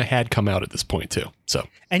 Americana had come out at this point too. So,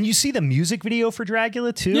 and you see the music video for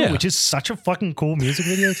Dracula too, which is such a fucking cool music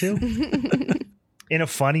video too. In a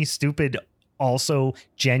funny, stupid, also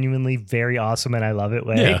genuinely very awesome, and I love it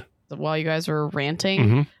way. Yeah. While you guys were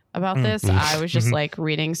ranting about this, I was just like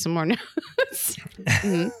reading some more notes.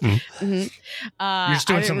 You're just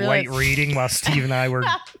doing some light reading while Steve and I were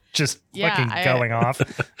just fucking going off.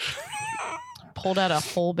 Pulled out a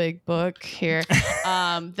whole big book here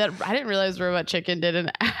that I didn't realize Robot Chicken did an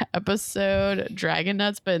episode Dragon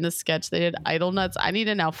Nuts, but in the sketch they did Idol Nuts. I need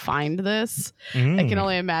to now find this. I can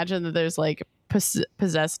only imagine that there's like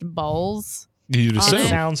possessed balls. You'd assume.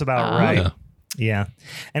 Sounds about right. Yeah.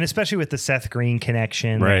 And especially with the Seth Green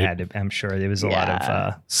connection, right. I'm sure there was a lot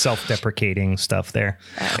of self-deprecating stuff there.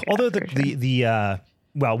 Although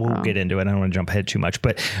we'll get into it. I don't want to jump ahead too much,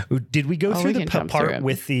 but did we go through the part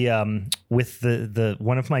with the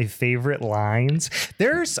one of my favorite lines?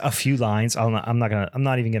 There's a few lines I'm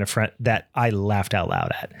not even gonna front that I laughed out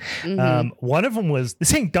loud at. One of them was,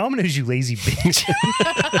 "This ain't Domino's, you lazy bitch."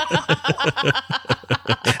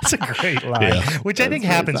 It's a great line, which I think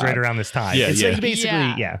happens right around this time. It's like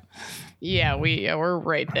basically, we're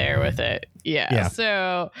right there with it. Yeah.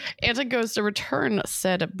 So Anton goes to return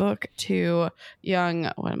said book to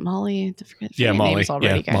young Molly. Molly.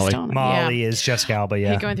 Already, guys, don't. Molly is Jessica Alba. Yeah.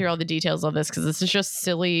 I hate going through all the details of this because this is just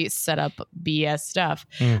silly setup BS stuff.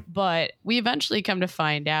 But we eventually come to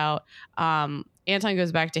find out. Anton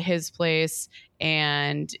goes back to his place,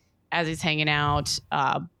 and as he's hanging out,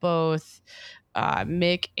 both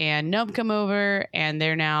Mick and Nub come over, and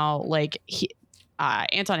they're now like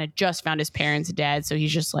Anton had just found his parents dead, so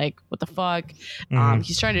he's just like, what the fuck?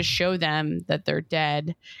 He's trying to show them that they're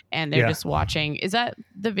dead, and they're just watching. Is that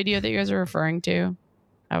the video that you guys are referring to?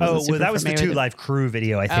 That was the Two Live Crew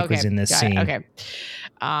video, I think, was in this scene. Okay.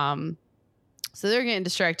 So they're getting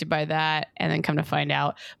distracted by that, and then come to find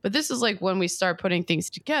out. But this is like when we start putting things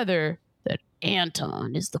together that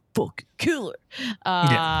Anton is the fucking killer.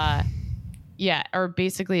 Yeah, or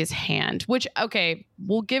basically his hand, which, okay,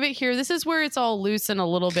 we'll give it here. This is where it's all loose and a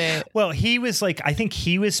little bit. Well, he was like, I think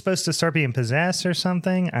he was supposed to start being possessed or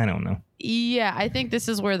something. I don't know. Yeah, I think this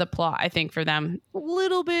is where the plot, I think for them, a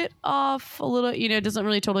little bit off, it doesn't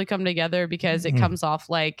really totally come together because it comes off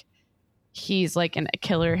like he's like a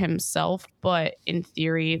killer himself. But in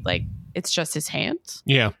theory, like, it's just his hand.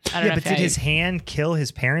 Yeah. But did his hand kill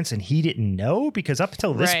his parents and he didn't know? Because up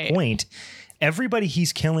until this point, everybody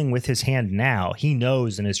he's killing with his hand now, he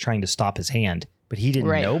knows and is trying to stop his hand, but he didn't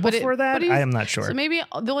know before that. I am not sure. So maybe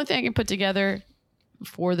the only thing I can put together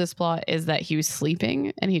for this plot is that he was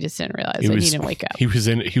sleeping and he just didn't realize he didn't wake up. He was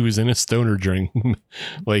in a stoner dream.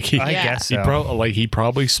 I guess so. He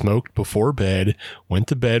probably smoked before bed, went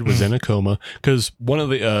to bed, was in a coma. Because one of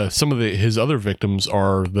the his other victims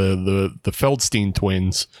are the Feldstein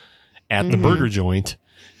twins at the burger joint.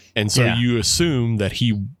 And so you assume that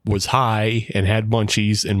he was high and had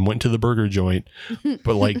munchies and went to the burger joint,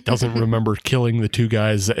 but like doesn't remember killing the two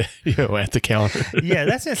guys at the counter. Yeah,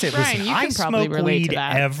 that's it. Brian, listen, I smoke weed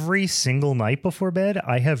every single night before bed.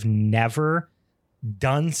 I have never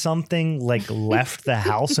done something like left the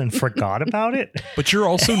house and forgot about it. But you're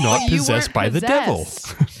also not possessed by the devil.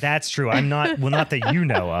 That's true. I'm not. Well, not that you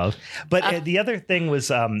know of. But the other thing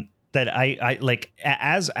was that I like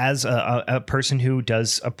as a person who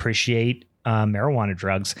does appreciate marijuana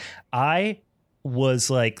drugs, I was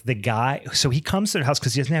like the guy. So he comes to the house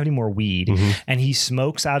because he doesn't have any more weed, and he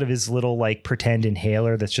smokes out of his little like pretend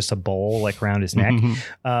inhaler that's just a bowl like around his neck,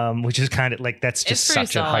 which is kind of like that's just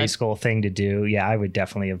such a high school thing to do. Yeah, I would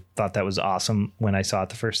definitely have thought that was awesome when I saw it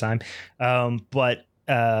the first time. But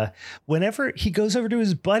whenever he goes over to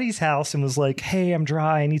his buddy's house and was like, "Hey, I'm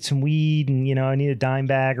dry. I need some weed, and I need a dime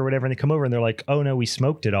bag or whatever," and they come over and they're like, "Oh no, we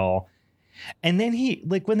smoked it all." And then he,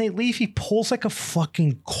 like, when they leave, he pulls like a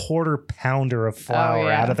fucking quarter pounder of flour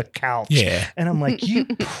out of the couch. Yeah. And I'm like, you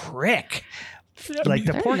prick. Like,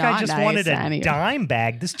 the poor guy just wanted a dime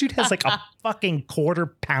bag. This dude has like a fucking quarter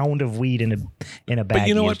pound of weed in a bag. But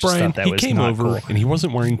you know what, Brian? He came over and he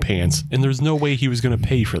wasn't wearing pants, and there's no way he was going to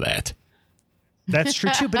pay for that. That's true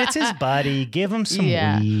too, but it's his buddy. Give him some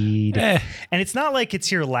weed, and it's not like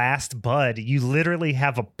it's your last bud. You literally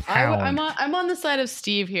have a pound. I'm on the side of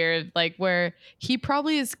Steve here, like where he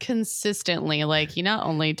probably is consistently like he not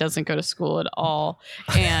only doesn't go to school at all,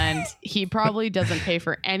 and he probably doesn't pay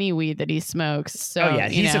for any weed that he smokes. So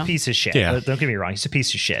he's a piece of shit. Yeah. Don't get me wrong, he's a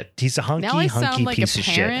piece of shit. He's a hunky like piece of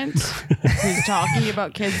shit. Who's talking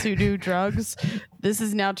about kids who do drugs. This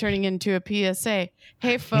is now turning into a PSA.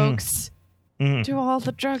 Hey, folks. Do all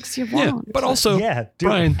the drugs you want. Yeah, but also,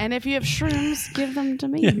 Brian. And if you have shrooms, give them to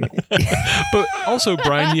me. But also,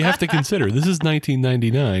 Brian, you have to consider this is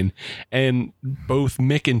 1999, and both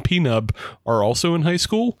Mick and P-Nub are also in high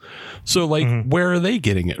school. So, like, where are they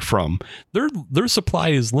getting it from? Their supply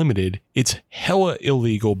is limited. It's hella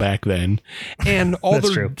illegal back then, and all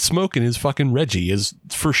they're smoking is fucking Reggie, is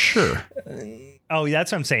for sure. Oh,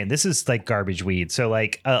 that's what I'm saying. This is like garbage weed. So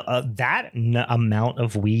like that amount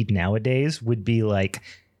of weed nowadays would be like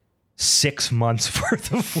 6 months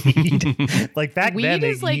worth of weed. Like back then. Weed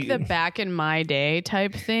is like the back in my day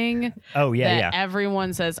type thing. Oh, yeah, that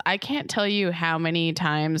everyone says. I can't tell you how many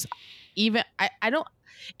times even I don't.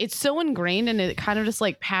 It's so ingrained and it kind of just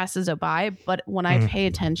like passes it by. But when I pay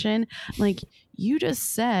attention, like you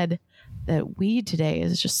just said, that weed today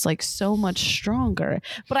is just like so much stronger.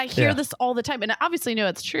 But I hear this all the time, and I obviously know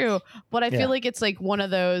it's true, but I feel like it's like one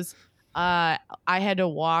of those I had to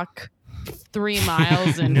walk 3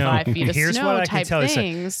 miles in 5 feet of snow type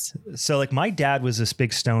things. So like my dad was this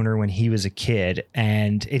big stoner when he was a kid,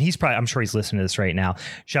 and he's probably, I'm sure he's listening to this right now.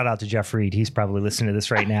 Shout out to Jeff Reed. He's probably listening to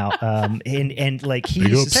this right now. And like he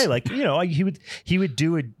used to say, like, he would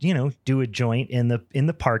do a joint in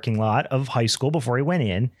the parking lot of high school before he went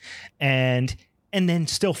in, and then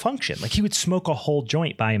still function. Like he would smoke a whole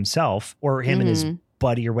joint by himself, or him and his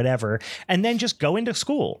buddy or whatever, and then just go into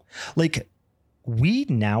school. Like weed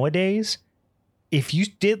nowadays, if you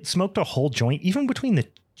smoked a whole joint, even between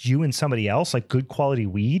you and somebody else, like good quality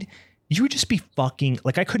weed, you would just be fucking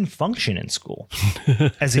like, I couldn't function in school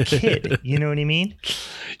as a kid. You know what I mean?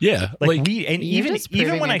 Yeah. Like weed, and even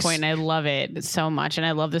when point, and I love it so much, and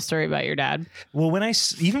I love the story about your dad. Well, when I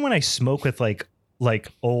smoke with like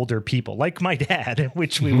older people like my dad,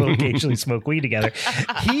 which we will occasionally smoke weed together,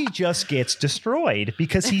 he just gets destroyed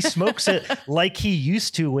because he smokes it like he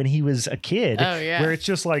used to when he was a kid, where it's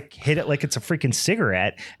just like hit it like it's a freaking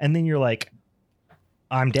cigarette, and then you're like,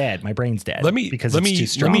 I'm dead, my brain's dead. Let me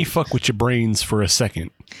fuck with your brains for a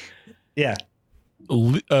second. Yeah.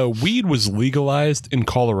 Weed was legalized in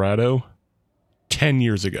Colorado 10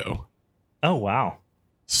 years ago. Oh wow.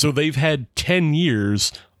 So they've had 10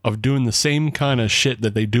 years of doing the same kind of shit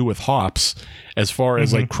that they do with hops, as far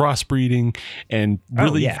as like crossbreeding and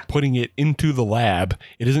really putting it into the lab.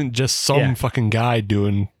 It isn't just some fucking guy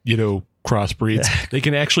doing, crossbreeds. They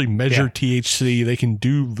can actually measure THC. They can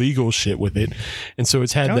do legal shit with it. And so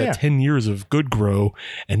it's had 10 years of good grow,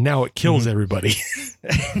 and now it kills everybody.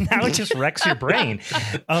 Now it just wrecks your brain.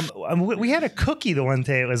 We had a cookie the one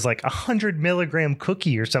day. It was like 100 milligram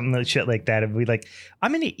cookie or something, shit like that. And we like,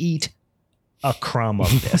 I'm going to eat a crumb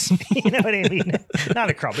of this. You know what I mean?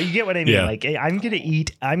 Not a crumb, but you get what I mean. Yeah. Like I'm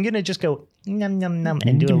going to just go num, num, num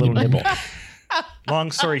and do a little nibble.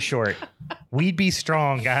 Long story short, we'd be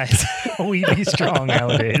strong, guys. We'd be strong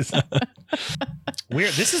nowadays.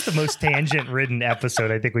 This is the most tangent-ridden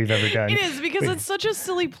episode I think we've ever done. It is, because it's such a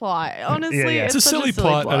silly plot. Honestly, it's a silly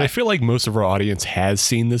plot, and I feel like most of our audience has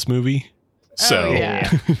seen this movie. So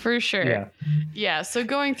for sure. Yeah. So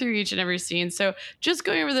going through each and every scene. So just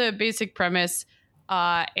going over the basic premise,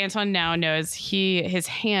 Anton now knows his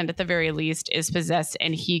hand at the very least is possessed,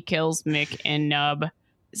 and he kills Mick and Nub.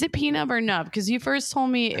 Is it P-Nub or Nub? Because you first told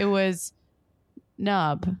me it was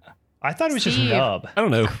Nub. I thought it was just Nub. I don't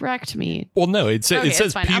know. Correct me. Well, no, it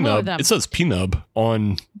says P-Nub. It says P-Nub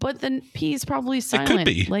on. But the P is probably silent. It could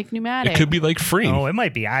be like pneumatic. It could be like Freem. Oh, it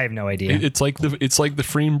might be. I have no idea. It's like the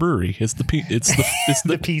Freem Brewery. It's the P. It's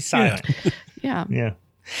the P silent. Yeah.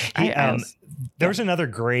 There's another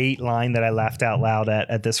great line that I laughed out loud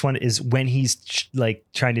at this one is when he's like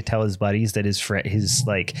trying to tell his buddies that his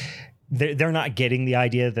like they're not getting the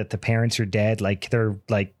idea that the parents are dead. Like they're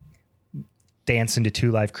like dancing to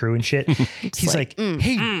 2 Live Crew and shit. He's like,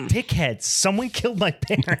 hey, dickheads, someone killed my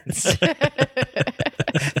parents.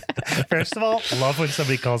 First of all, love when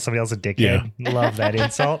somebody calls somebody else a dickhead. Yeah. Love that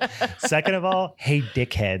insult. Second of all, hey,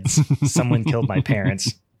 dickheads, someone killed my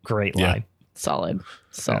parents. Great line. Solid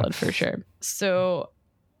for sure. So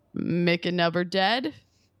Mick and Nub are dead.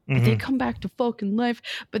 But they come back to fucking life.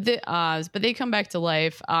 But they come back to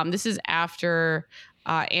life. This is after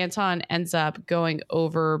Anton ends up going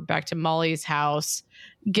over back to Molly's house,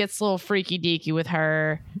 gets a little freaky deaky with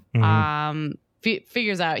her,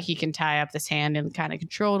 figures out he can tie up this hand and kind of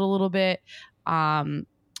control it a little bit,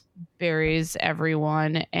 buries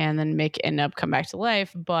everyone, and then Mick and Nub come back to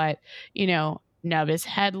life. But, you know, Nub is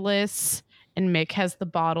headless and Mick has the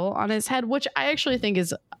bottle on his head, which I actually think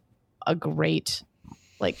is a great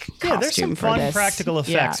there's some fun practical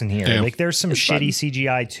effects in here. Yeah. Like there's some shitty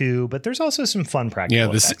CGI too, but there's also some fun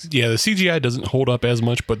practical effects. The CGI doesn't hold up as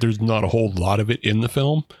much, but there's not a whole lot of it in the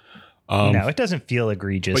film. No, it doesn't feel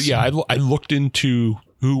egregious. But yeah, I looked into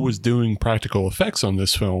who was doing practical effects on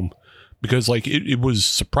this film because like it was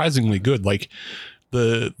surprisingly good. Like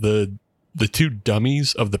the 2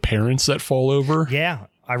 dummies of the parents that fall over. Yeah,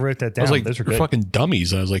 I wrote that down. I was like, those are they're good. Fucking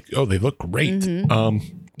dummies. I was like, oh, they look great.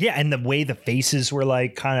 Yeah, and the way the faces were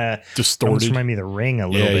like kind of distorted. Remind me of The Ring a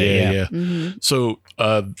little bit. Yeah. So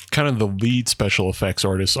kind of the lead special effects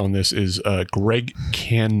artist on this is Greg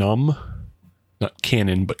Canum. Not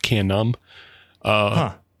Cannon, but Canum.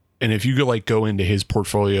 And if you go into his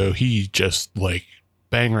portfolio, he just like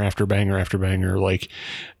banger after banger after banger. Like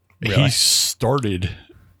he started,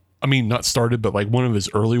 not started, but like one of his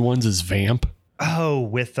early ones is Vamp. Oh,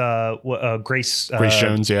 with Grace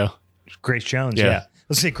Jones, yeah. Grace Jones, yeah.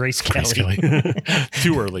 Let's say Grace Kelly.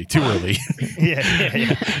 Too early.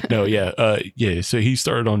 Yeah. No, yeah. So he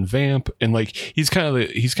started on Vamp, and like he's kind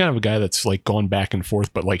of a guy that's like gone back and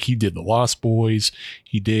forth. But like he did The Lost Boys,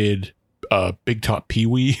 he did Big Top Pee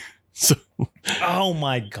Wee. So, oh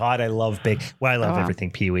my God, I love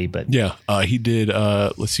everything Pee Wee. But yeah, he did.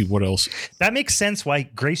 Let's see what else. That makes sense. Why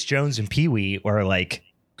Grace Jones and Pee Wee are like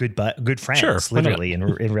good friends, literally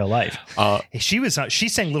in real life. She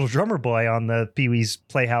sang Little Drummer Boy on the Pee Wee's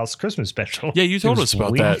Playhouse Christmas special. Yeah, you told us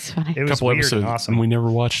about that a couple episodes, awesome. And we never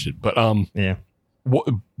watched it. But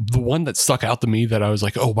the one that stuck out to me that I was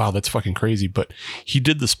like, oh wow, that's fucking crazy. But he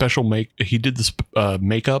did the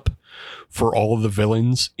makeup for all of the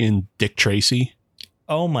villains in Dick Tracy.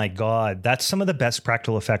 Oh my God, that's some of the best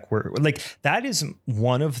practical effect work. Like that is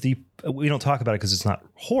one of the, we don't talk about it because it's not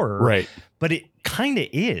horror, right? But it kind of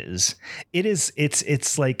is. It is.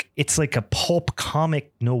 It's like a pulp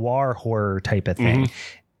comic noir horror type of thing,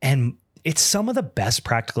 and it's some of the best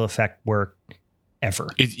practical effect work ever.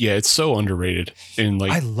 It's so underrated. And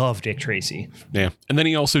like I love Dick Tracy. Yeah, and then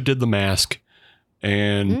he also did The Mask,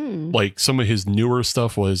 and like some of his newer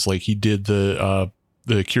stuff was like he did the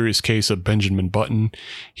Curious Case of Benjamin Button.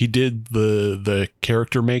 He did the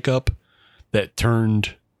character makeup that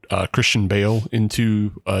turned Christian Bale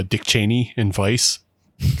into Dick Cheney in Vice.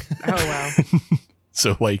 Oh wow.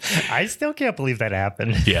 So like I still can't believe that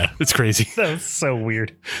happened. Yeah, it's crazy. That was so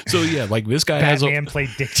weird. So yeah, like this guy Batman played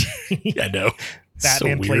Dick Cheney. I know.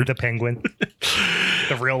 Batman played the Penguin.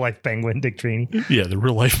 The real life Penguin, Dick Cheney. Yeah, the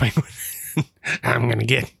real life Penguin. I'm gonna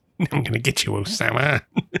get you, Osama.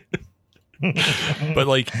 But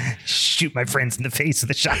like shoot my friends in the face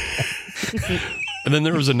with a shotgun. And then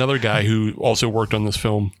there was another guy who also worked on this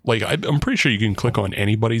film. Like I'm pretty sure you can click on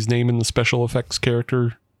anybody's name in the special effects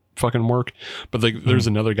character fucking work. But like there's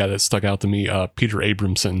another guy that stuck out to me, Peter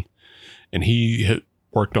Abramson, and he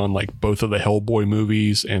worked on like both of the Hellboy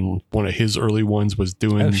movies, and one of his early ones was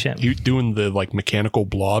doing the like mechanical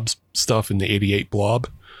blobs stuff in the 88 Blob.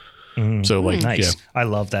 So like nice. Yeah. I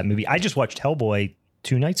love that movie. I just watched Hellboy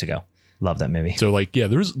 2 nights ago. Love that movie. So like, yeah,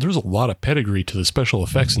 there's a lot of pedigree to the special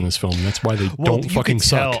effects in this film. That's why they don't fucking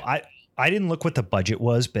suck. I didn't look what the budget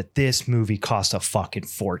was, but this movie cost a fucking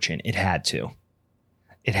fortune. It had to.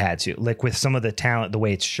 Like with some of the talent, the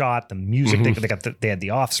way it's shot, the music, they had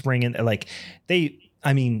the Offspring, and like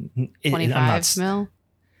 25 mil.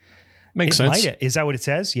 Makes sense. Is that what it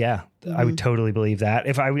says? Yeah, I would totally believe that.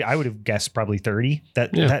 If I would have guessed probably 30.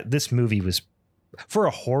 That this movie was.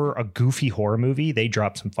 For a goofy horror movie, they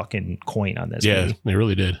dropped some fucking coin on this movie. Yeah, they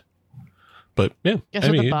really did. But yeah. Guess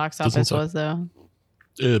what the box office was, though?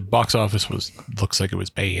 Box office looks like it was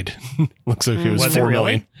bad. Looks like it was 4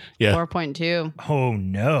 million. Yeah. 4.2. Oh,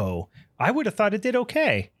 no. I would have thought it did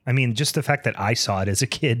okay. I mean, just the fact that I saw it as a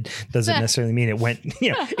kid doesn't necessarily mean it went,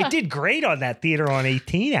 it did great on that theater on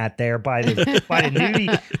 18 out there by the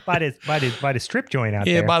nudie, by the strip joint out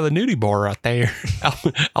there. Yeah, by the nudie bar out there,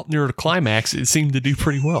 out near the climax, it seemed to do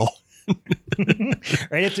pretty well.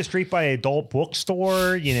 Right up the street by an adult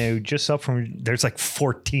bookstore, just up from, there's like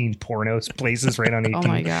 14 pornos places right on 18. Oh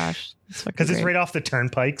my gosh. Because it's right off the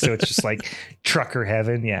turnpike, so it's just like trucker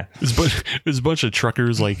heaven. Yeah. There's a bunch of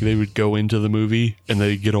truckers, like they would go into the movie and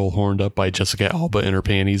they get all horned up by Jessica Alba in her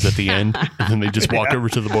panties at the end. And then they just walk over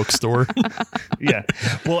to the bookstore. Yeah.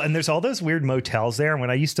 Well, and there's all those weird motels there. And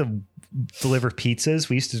when I used to deliver pizzas,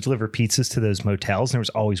 we used to deliver pizzas to those motels. And there was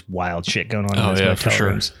always wild shit going on in those motel for sure.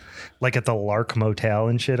 rooms. Like at the Lark Motel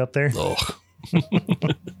and shit up there. Ugh.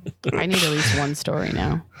 I need at least one story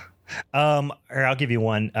now. Or I'll give you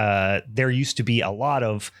one. There used to be a lot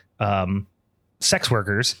of sex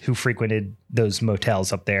workers who frequented those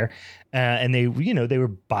motels up there, and they were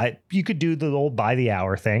you could do the old by the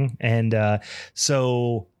hour thing, and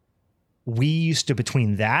so we used to,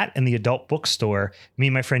 between that and the adult bookstore, me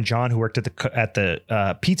and my friend John, who worked at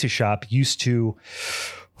the pizza shop, used to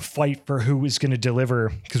fight for who was going to deliver,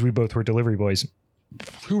 because we both were delivery boys.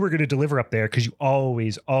 Who were going to deliver up there, because you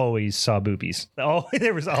always saw boobies. Oh,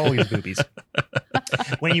 there was always boobies.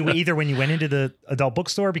 when you went into the adult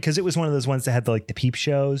bookstore, because it was one of those ones that had the peep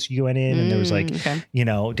shows. You went in and there was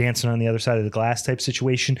dancing on the other side of the glass type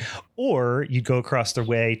situation, or you'd go across the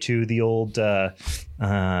way to the old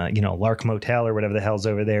Lark Motel or whatever the hell's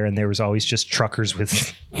over there, and there was always just truckers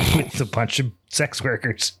with a bunch of sex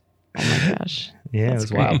workers. Oh my gosh. Yeah, That's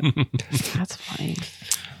it was wild. That's funny.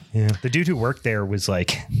 Yeah, the dude who worked there was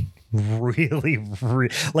really,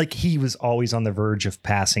 he was always on the verge of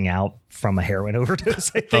passing out from a heroin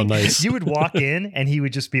overdose. I think. Oh, nice. You would walk in and he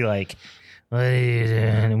would just be like, "What are you doing?"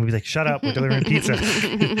 And we'd be like, "Shut up, we're delivering pizza."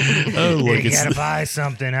 Oh, look, you gotta buy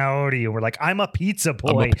something. How old are you? We're like, "I'm a pizza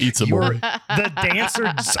boy." I'm a pizza boy. The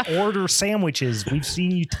dancers order sandwiches. We've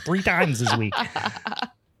seen you 3 times this week.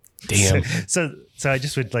 Damn. So I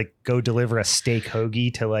just would go deliver a steak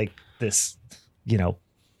hoagie to this,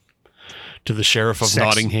 to the sheriff of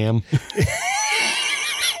Nottingham.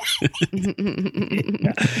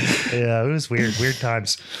 Yeah, it was weird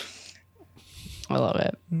times. I love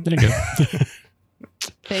it. There you go.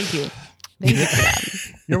 Thank you. Thank you for that.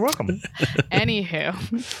 You're welcome. Anywho,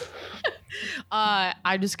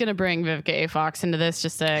 I'm just going to bring Vivica A. Fox into this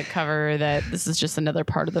just to cover that this is just another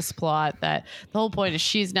part of this plot, that the whole point is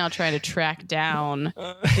she's now trying to track down,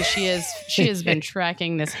 because she has been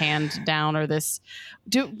tracking this hand down, or this.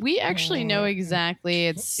 Do we actually know exactly?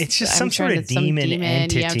 It's just some sort of demon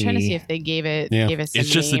entity. Yeah, I'm trying to see if they gave us. It's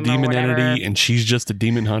just a demon entity, and she's just a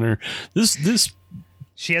demon hunter. This.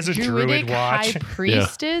 She has a Druidic druid watch. high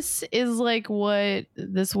priestess is what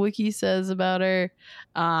this wiki says about her.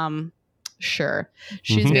 Sure.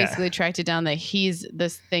 She's basically tracked it down that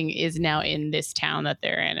this thing is now in this town that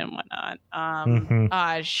they're in and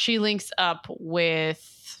whatnot. She links up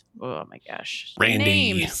with, oh my gosh,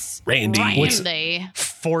 Randy. Randy.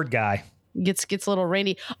 Ford guy. Gets a little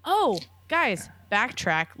Randy. Oh, guys,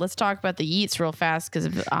 backtrack. Let's talk about the yeets real fast, because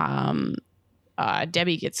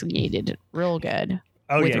Debbie gets yeeted real good.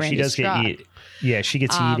 Oh yeah, Randy she does Strock. get yeeted. Yeah, she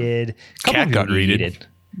gets yeeted. Cat got yeeted.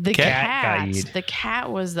 The cat got yeet. The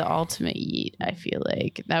cat was the ultimate yeet, I feel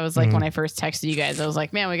like. That was when I first texted you guys. I was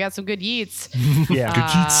like, man, we got some good yeets. Yeah. Good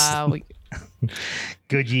yeets.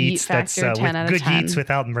 Good yeets. Yeet factor, That's 10 out of good 10. yeets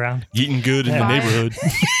with Alton Brown. Eating good in the neighborhood.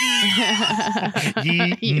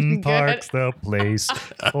 Yeaton Park's the place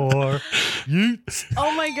for yeets.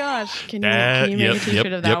 Oh my gosh. Can you make a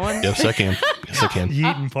t-shirt of that one? Yes, I can.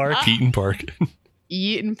 Yeaton Park. Eaton Park.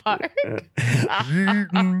 Yeaton Park.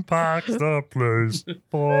 Yeaton Park's the place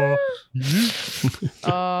for yeets.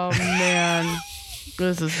 Oh man.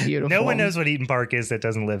 This is beautiful. No one knows what Eaton Park is that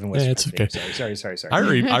doesn't live in West It's Virginia. okay. Sorry.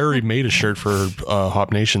 I already made a shirt for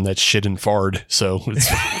Hop Nation that's shit and fard, so it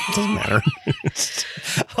doesn't matter.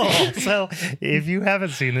 Oh, so if you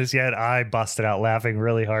haven't seen this yet, I busted out laughing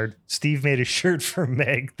really hard. Steve made a shirt for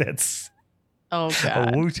Meg that's Oh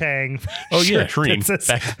god. a Wu-Tang. Oh yeah, shirt Cream. that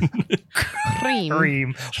says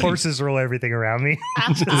Cream. Horses roll everything around me.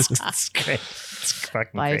 It's great. It's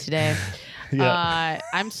fucking Live great. today. Yeah.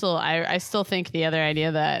 I still think the other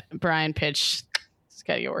idea that Brian pitched has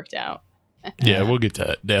got to get worked out. Yeah, we'll get to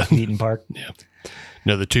that. Yeah. Eaton Park. Yeah.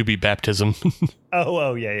 No, the to be baptism.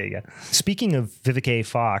 Oh yeah. Speaking of Vivica A.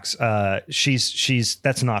 Fox, she's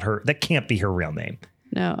that's not her. That can't be her real name.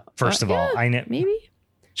 No. First of all, I know Maybe.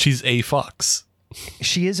 She's a fox.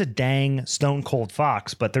 she is a dang stone cold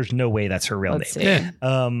fox, but there's no way that's her real Let's name.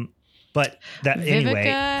 see. But that anyway.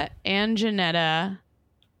 Vivica and Janetta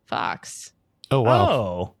Fox. Oh wow.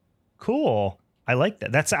 Oh, cool. I like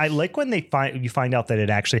that. I like when you find out that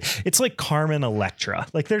it's like Carmen Electra.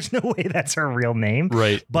 Like there's no way that's her real name.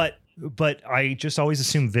 Right. But I just always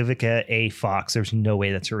assume Vivica A. Fox. There's no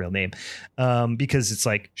way that's her real name. Because it's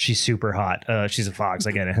like she's super hot. She's a fox.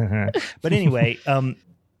 I get it. But anyway,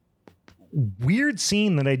 weird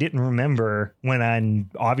scene that I didn't remember when I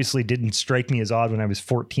obviously didn't strike me as odd when I was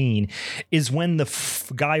 14 is when the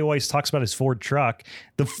guy who always talks about his Ford truck,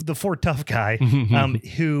 the Ford tough guy,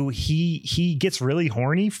 who he gets really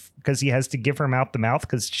horny because he has to give her mouth to mouth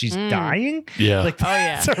because she's dying. Yeah. Like,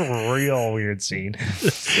 that's a real weird scene.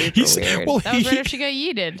 Weird. Well, that was right after she got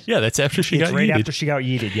yeeted. Yeah, that's after she got right yeeted. after she got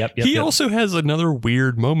yeeted. Yep. He also has another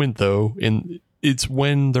weird moment though, and it's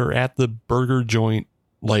when they're at the burger joint,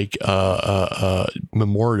 like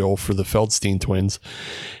memorial for the Feldstein twins,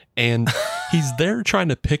 and he's there trying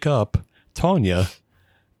to pick up Tanya,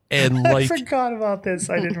 and like I forgot about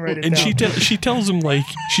this. I didn't write it and down. she tells him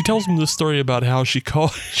the story about how she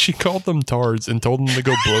called them tards and told them to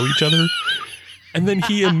go blow each other. And then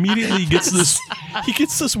he immediately gets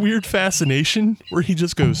this weird fascination where he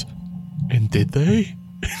just goes, and did they?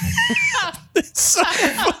 It's so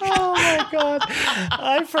oh my god,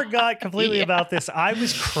 I forgot completely about this. I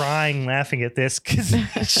was crying laughing at this because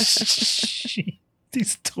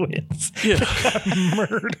these twins got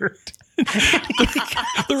murdered.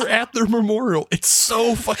 They're at their memorial. It's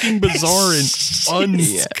so fucking bizarre and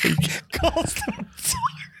calls them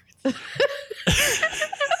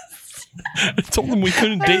I told them we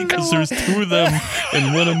couldn't date because there's two of them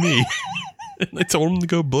and one of me. And I told them to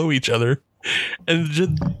go blow each other. And just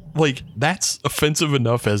like that's offensive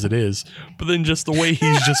enough as it is, but then just the way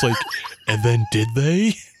he's just like, and then did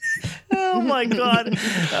they? Oh my god!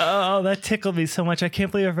 Oh, that tickled me so much. I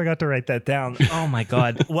can't believe I forgot to write that down. Oh my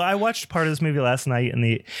god! Well, I watched part of this movie last night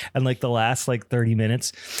and like the last 30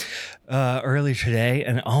 minutes earlier today,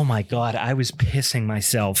 and oh my god, I was pissing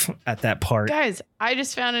myself at that part. Guys, I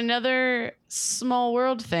just found another Small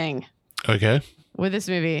World thing. Okay. With this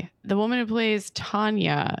movie, the woman who plays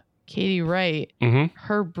Tanya, Katie Wright,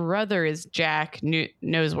 her brother is Jack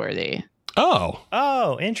Noseworthy.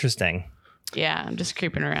 Oh, interesting. Yeah, I'm just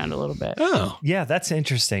creeping around a little bit. Oh, yeah, that's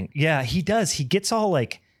interesting. Yeah, he does. He gets all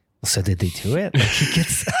like, so did they do it? Like he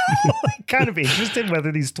gets kind of interested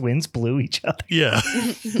whether these twins blew each other. Yeah.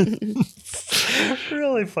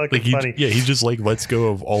 Really fucking like funny. He just like lets go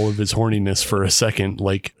of all of his horniness for a second.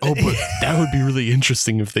 Like, oh, but that would be really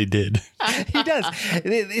interesting if they did. He does.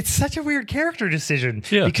 It's such a weird character decision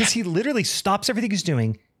because he literally stops everything he's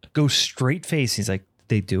doing, goes straight face. He's like,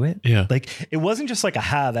 they do it? Yeah. Like, it wasn't just like,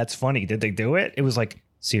 aha, that's funny. Did they do it? It was like,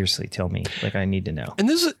 seriously, tell me. Like, I need to know. And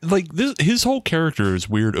his whole character is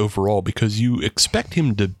weird overall because you expect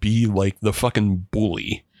him to be like the fucking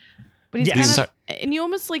bully. But he's kind of, and you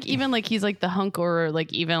almost like, even like he's like the hunk or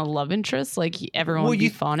like even a love interest, like everyone would be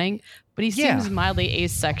fawning, but he seems mildly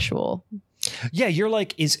asexual. Yeah, you're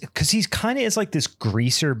like, because he's kind of is like this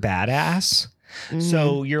greaser badass. Mm-hmm.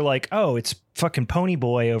 So you're like, oh, it's fucking pony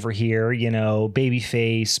boy over here, baby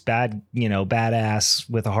face, badass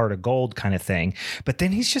with a heart of gold kind of thing. But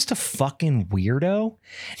then he's just a fucking weirdo.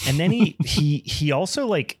 And then he also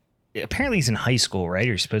like, apparently he's in high school, right?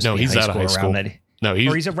 Or he's supposed to be he's out of high school. No,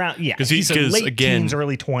 he's around. Yeah, because he's late again, teens,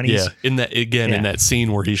 early 20s. Yeah, in that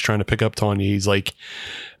scene where he's trying to pick up Tanya, he's like,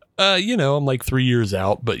 I'm like 3 years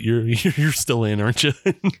out, but you're still in, aren't you?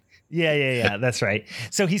 Yeah. That's right.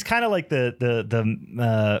 So he's kind of like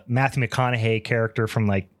the Matthew McConaughey character from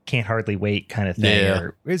like Can't Hardly Wait kind of thing. Yeah.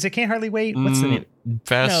 Or is it Can't Hardly Wait? What's the name?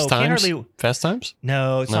 Fast Times? Fast Times?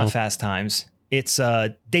 No, it's not Fast Times. It's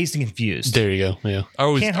Dazed and Confused. There you go. Yeah.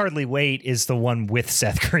 Can't Hardly Wait is the one with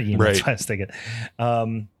Seth Green. Right. That's what I was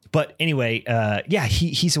thinking. But anyway,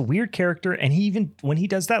 he's a weird character. And he even, when he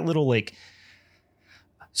does that little like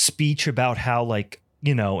speech about how like,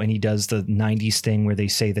 and he does the 90s thing where they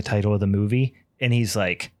say the title of the movie. And he's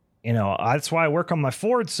like, that's why I work on my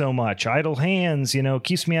Ford so much. Idle hands,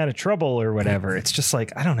 keeps me out of trouble or whatever. It's just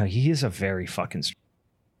like, I don't know. He is a very fucking.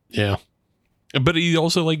 Yeah. But he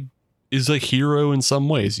also like is a hero in some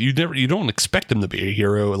ways. You don't expect him to be a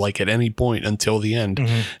hero like at any point until the end.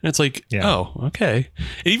 Mm-hmm. And it's like, oh, okay.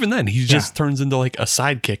 And even then he just turns into like a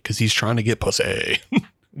sidekick because he's trying to get pussy.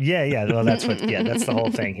 Yeah. Well, that's that's the whole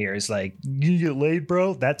thing here is like, you get laid,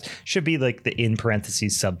 bro. That should be like the in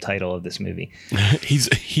parentheses subtitle of this movie.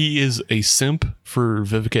 He is a simp for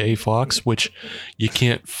Vivica A. Fox, which you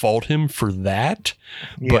can't fault him for that.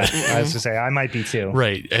 Yeah, but I was to say I might be too.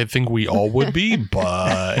 Right. I think we all would be,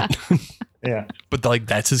 but yeah. But like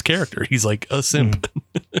that's his character. He's like a simp.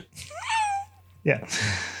 Yeah.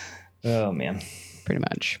 Oh man. Pretty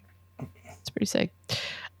much. It's pretty sick.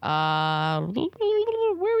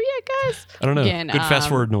 Where we at, Yes. I don't know. Again, Good fast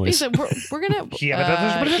forward noise. So we're gonna.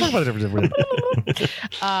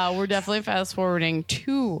 We're definitely fast forwarding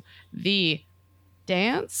to the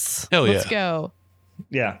dance. Hell yeah. Let's go.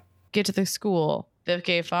 Yeah. Get to the school. Viv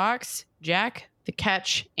K. Fox, Jack, the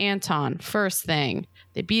catch, Anton. First thing,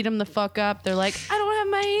 they beat him the fuck up. They're like, I don't have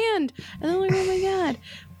my hand. And they're like, oh my God,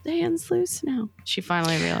 the hand's loose now. She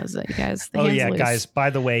finally realized that, you guys. The hand's loose. Guys, by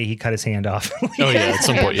the way, he cut his hand off. Oh, yeah, at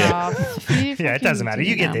some point, yeah. Yeah, it doesn't matter.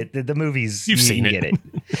 You get it. The movies, You've seen get it.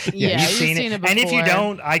 Yeah, you've seen it. before. And if you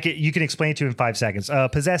don't, you can explain it to him in 5 seconds.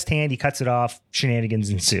 Possessed hand, he cuts it off. Shenanigans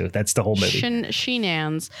ensue. That's the whole movie.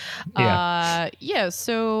 Shenanigans. Yeah.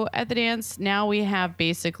 So at the dance, now we have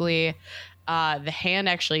basically the hand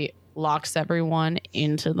actually locks everyone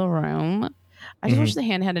into the room. I just wish the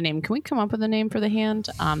hand had a name. Can we come up with a name for the hand?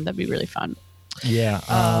 That'd be really fun.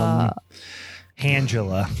 Yeah.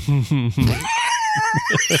 Angela.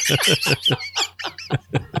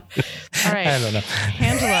 All right. I don't know.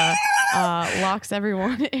 Angela locks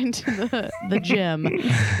everyone into the gym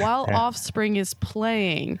while Offspring is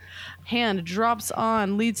playing. Hand drops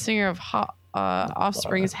on lead singer of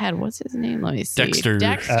Offspring's head. What's his name? Let me see. Dexter.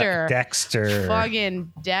 Dexter.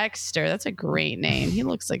 Fucking Dexter. That's a great name. He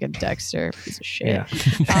looks like a Dexter piece of shit.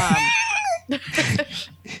 Yeah.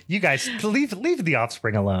 You guys leave the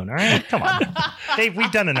Offspring alone. All right, come on.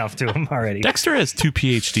 We've done enough to him already. Dexter has 2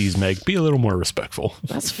 PhDs, Meg. Be a little more respectful.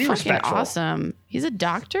 That's Be fucking respectful. awesome. He's a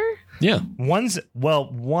doctor? Yeah. One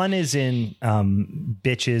is in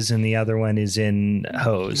bitches and the other one is in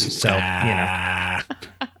hoes. So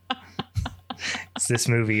this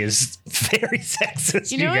movie is very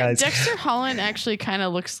sexist. You know guys. what? Dexter Holland actually kind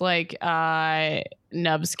of looks like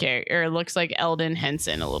Nub's character, or looks like Eldon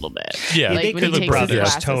Henson a little bit. Yeah, like they when could he be takes his brothers.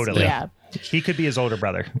 glasses. Totally. Yeah. He could be his older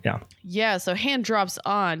brother. Yeah. Yeah. So hand drops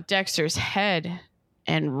on Dexter's head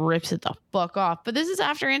and rips it the fuck off. But this is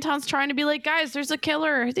after Anton's trying to be like, guys, there's a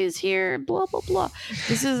killer. He's here. Blah blah blah.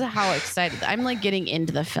 This is how excited I'm like getting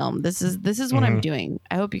into the film. This is what I'm doing.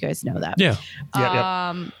 I hope you guys know that. Yeah.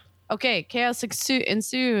 Yep. Okay, chaos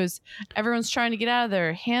ensues. Everyone's trying to get out of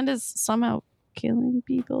there. Hand is somehow killing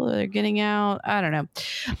people. They're getting out. I don't know.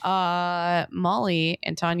 Molly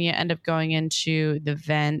and Tanya end up going into the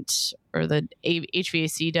vent or the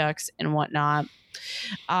HVAC ducts and whatnot.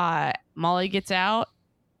 Molly gets out.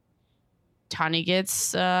 Tanya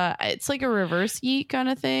gets it's like a reverse yeet kind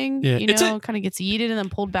of thing. Yeah, kind of gets yeeted and then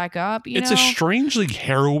pulled back up. It's a strangely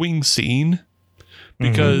harrowing scene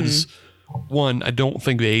because one, I don't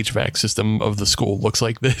think the HVAC system of the school looks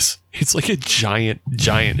like this. It's like a giant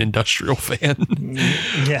industrial fan.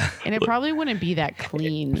 Yeah. And it probably wouldn't be that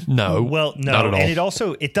clean. No. Well, no. Not at all.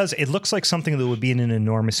 And it looks like something that would be in an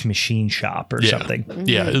enormous machine shop or something.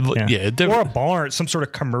 Yeah. Or a barn, some sort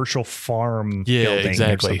of commercial farm building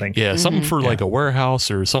exactly. or something. Yeah, something for like a warehouse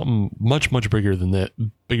or something much bigger than that,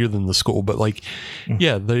 bigger than the school. But like,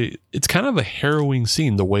 it's kind of a harrowing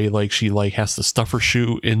scene, the way like she like has to stuff her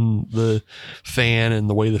shoe in the fan and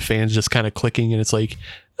the way the fan's just kind of clicking, and it's like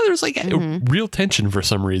there's like real tension for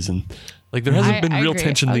some reason. Like there hasn't been real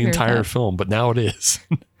tension the entire film, but now it is.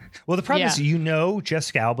 Well, the problem is,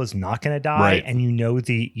 Jessica Alba's not going to die, Right. and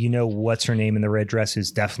what's her name in the red dress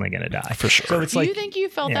is definitely going to die For sure. So it's Do you think you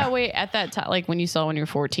felt that way at that time, like when you saw when you were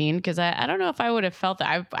 14? Because I don't know if I would have felt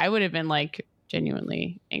that. I would have been like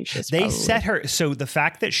genuinely anxious. They probably. set her. So the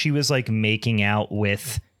fact that she was like making out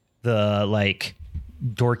with the like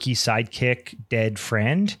dorky sidekick dead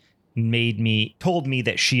friend told me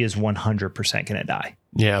that she is 100% going to die.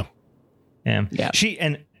 Yeah. When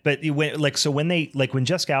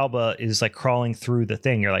Jessica Alba is like crawling through the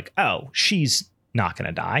thing, you're like, oh, she's not going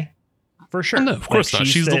to die for sure. No, of course not.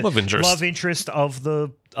 She's the love interest. Love interest of the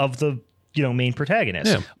main protagonist.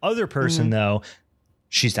 Yeah. Other person though,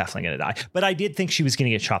 she's definitely going to die. But I did think she was going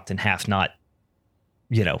to get chopped in half, not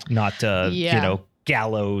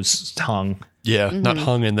gallows hung. Yeah, not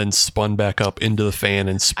hung and then spun back up into the fan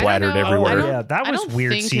and splattered everywhere. Yeah, that was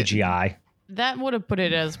weird CGI. That would have put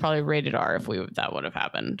it as probably rated R if that would have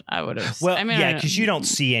happened. I would have. Well, because you don't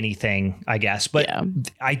see anything, I guess. But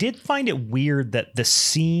I did find it weird that the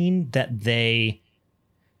scene that the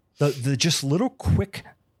just little quick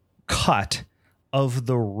cut of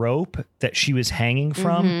the rope that she was hanging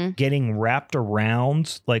from getting wrapped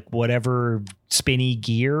around like whatever spinny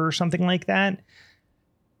gear or something like that.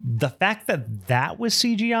 The fact that was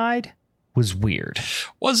CGI'd was weird.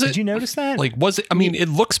 Was it? Did you notice that? Like, was it? I mean, it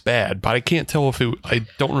looks bad, but I can't tell if it. I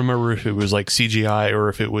don't remember if it was like CGI or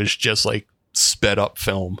if it was just like sped up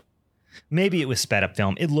film. Maybe it was sped up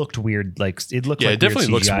film. It looked weird. It definitely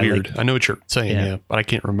looks weird. Like, I know what you're saying, but I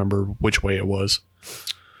can't remember which way it was.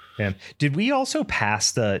 Yeah. Did we also get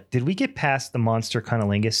past the monster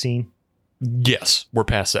cunnilingus scene? Yes, we're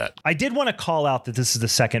past that. I did want to call out that this is the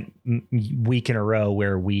second week in a row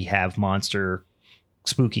where we have monster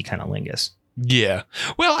spooky cunnilingus. Yeah.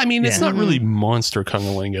 Well, I mean, it's not really monster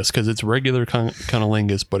cunnilingus because it's regular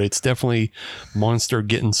cunnilingus, but it's definitely monster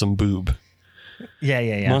getting some boob.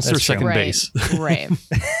 Yeah. Monster That's true. second base. Right.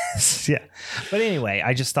 Yeah. But anyway,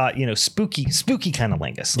 I just thought, spooky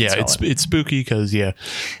cunnilingus. Yeah, it's spooky because,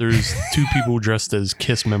 there's two people dressed as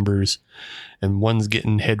Kiss members and one's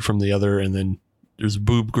getting head from the other, and then there's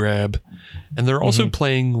boob grab. And they're also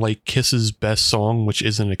playing like Kiss's best song, which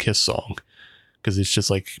isn't a Kiss song. Because it's just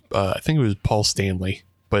like, I think it was Paul Stanley,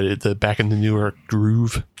 but the Back in the New York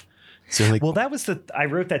Groove. So like, well, that was I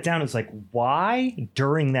wrote that down. It's like, why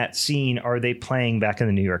during that scene are they playing Back in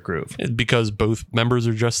the New York Groove? Because both members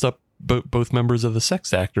are dressed up, both members of the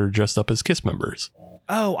Sex Act are dressed up as Kiss members.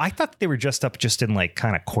 Oh, I thought they were dressed up just in like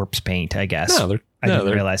kind of corpse paint, I guess. No, I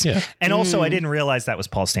didn't realize. Yeah. And also, I didn't realize that was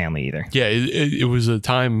Paul Stanley either. Yeah, it was a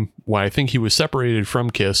time when I think he was separated from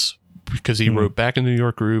Kiss because he wrote Back in the New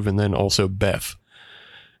York Groove and then also Beth.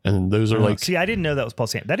 And those are like... See, I didn't know that was Paul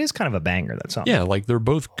Stanley. That is kind of a banger, that song. Yeah, like they're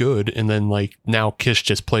both good. And then like now Kiss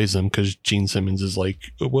just plays them because Gene Simmons is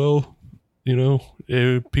like, well,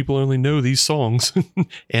 people only know these songs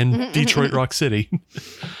and Detroit Rock City.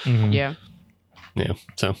 Yeah. Yeah,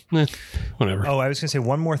 so whatever. Oh, I was going to say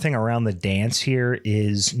one more thing around the dance here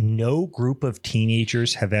is no group of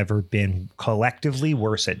teenagers have ever been collectively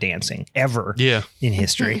worse at dancing ever in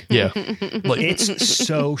history. Yeah. Like, it's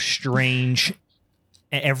so strange.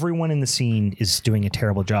 Everyone in the scene is doing a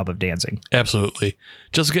terrible job of dancing. Absolutely.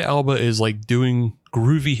 Jessica Alba is like doing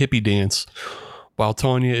groovy hippie dance while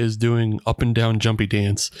Tanya is doing up and down jumpy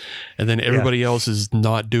dance. And then everybody else is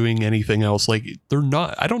not doing anything else. Like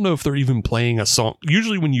I don't know if they're even playing a song.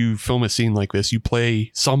 Usually when you film a scene like this, you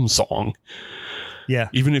play some song. Yeah.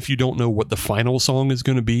 Even if you don't know what the final song is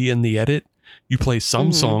going to be in the edit, you play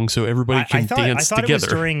some song so everybody can dance together. It was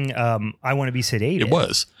during I Want to Be Sedated. It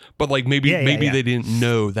was. But like maybe they didn't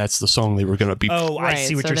know that's the song they were going to be. Oh, I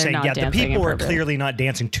see what you're saying. Yeah, the people are clearly not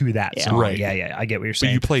dancing to that song. Right. Yeah, I get what you're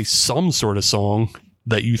saying. But you play some sort of song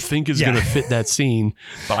that you think is going to fit that scene.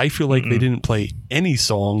 But I feel like they didn't play any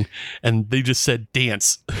song and they just said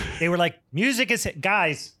dance. They were like, music is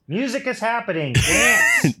happening.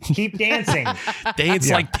 Dance. Keep dancing. Dance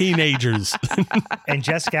like teenagers. And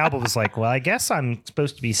Jessica Alba was like, well, I guess I'm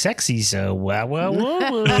supposed to be sexy. So,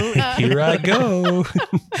 whoa. Here I go.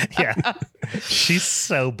 Yeah. She's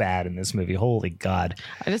so bad in this movie. Holy God.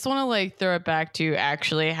 I just want to like throw it back to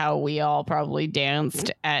actually how we all probably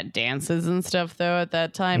danced at dances and stuff though at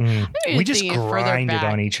that time. We just grinded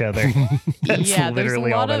on each other. That's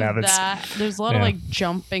literally all that happens. There's a lot of like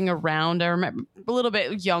jumping around. I remember a little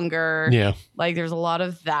bit younger. Yeah. Like there's a lot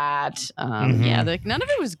of that. Yeah, like none of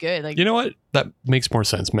it was good. Like, you know what? That makes more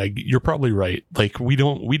sense, Meg. You're probably right. Like we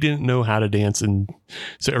didn't know how to dance, and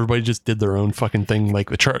so everybody just did their own fucking thing, like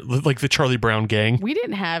the Charlie Brown gang. We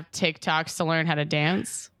didn't have TikToks to learn how to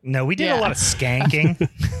dance. No, we did a lot of skanking.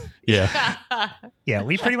 Yeah. Yeah,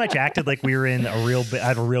 we pretty much acted like we were in a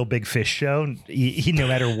real Big Fish show. No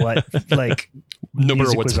matter what, like no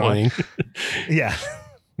matter what's playing. Yeah.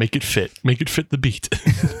 Make it fit the beat.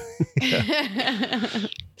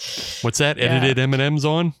 What's that? Edited M&Ms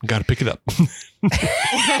on? Gotta pick it up.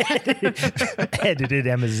 Edited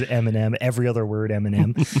Eminem, every other word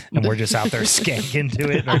Eminem, and we're just out there skanking to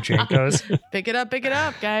it in our Jankos. Pick it up,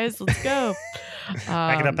 guys. Let's go.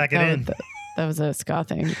 Pack it up, pack it in. That was a ska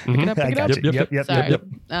thing. Pick it up, pick it up. Yep.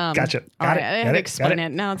 Gotcha. Got it. I had to explain it.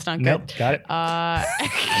 No, it's not good. Nope, got it.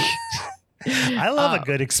 I love a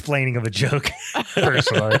good explaining of a joke.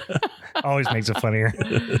 Personally, always makes it funnier.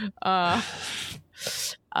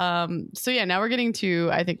 So yeah, now we're getting to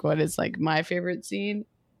I think what is like my favorite scene.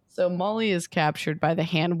 So Molly is captured by the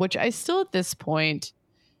hand, which I still at this point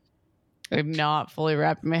I'm not fully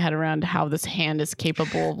wrapping my head around how this hand is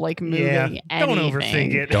capable of like moving anything. Don't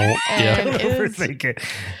overthink it. Don't overthink it.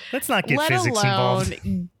 Let's not get physics involved.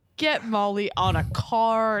 Get Molly on a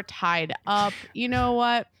car tied up. You know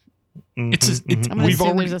what? I'm gonna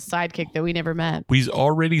assume there's a sidekick that we never met. We've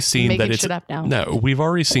already seen that it's up now. No, we've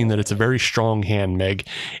already seen that it's a very strong hand, Meg.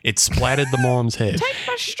 It splatted the mom's head. Take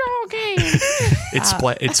my strong hand. It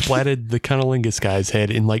splatted the cunnilingus guy's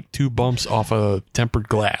head in like 2 bumps off a tempered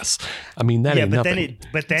glass. I mean that ain't nothing.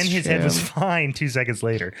 But then his head was fine 2 seconds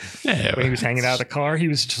later. Yeah, when he was hanging out of the car, he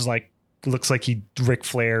was just like, looks like he Ric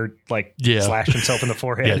Flair slashed himself in the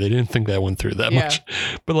forehead. Yeah, they didn't think that one through that much.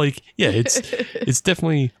 But like, yeah, it's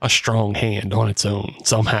definitely a strong hand on its own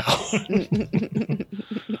somehow.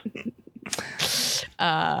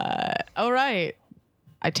 All right.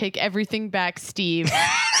 I take everything back, Steve.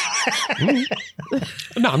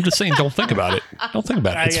 No, I'm just saying, don't think about it. Don't think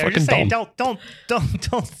about it. It's fucking saying, dumb.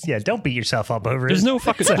 don't beat yourself up over There's it. no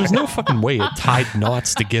fucking way it tied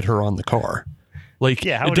knots to get her on the car. Like,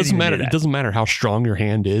 Yeah, how it would it doesn't even matter. do It that? doesn't matter how strong your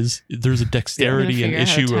hand is. There's a dexterity and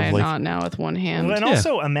issue tie of a like, knot now with one hand. Well, and Yeah.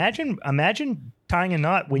 also imagine tying a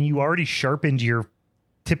knot when you already sharpened your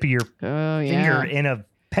tip of your Oh finger yeah, in a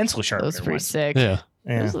pencil that sharpener. was pretty once. sick. yeah,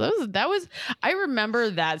 Yeah. That was. I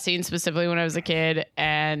remember that scene specifically when I was a kid,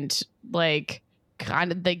 and like,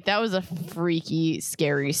 kind of like that was a freaky,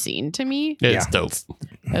 scary scene to me. it's Yeah. dope.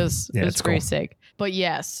 It was it's pretty cool. sick. But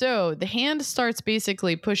yeah, so the hand starts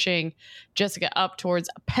basically pushing Jessica up towards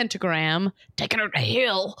a pentagram, taking her to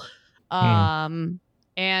hell.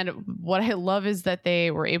 And what I love is that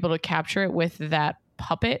they were able to capture it with that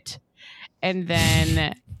puppet, and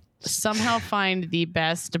then somehow find the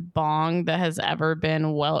best bong that has ever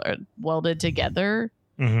been welded together.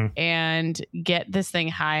 Mhm. And get this thing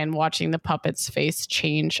high and watching the puppet's face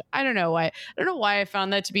change. I don't know why I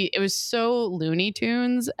found that to be. It was so Looney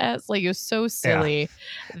Tunes as like it was so silly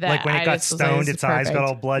that Like when it I got just was like, stoned, this is its eyes got perfect.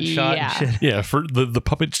 all bloodshot Yeah. and shit. Yeah, for the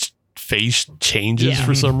puppet's face changes Yeah.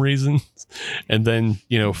 for some reason, and then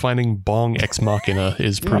finding Bong Ex Machina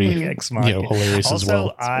is pretty Mhm. Ex Machina. hilarious as Also,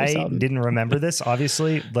 well. I solid. didn't remember this,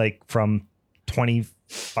 obviously, like from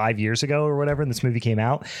 25 years ago or whatever, and this movie came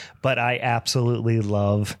out. But I absolutely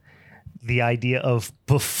love the idea of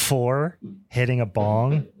before hitting a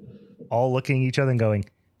bong, all looking at each other and going,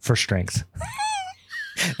 for strength.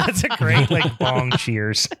 That's a great like bong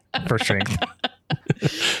cheers for strength.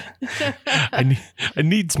 I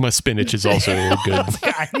needs my spinach is also good.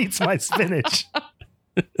 I need my spinach.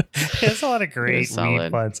 There's a lot of great weed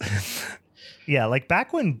solid. puns. Yeah, like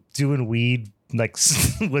back when doing weed like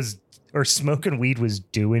was or smoking weed was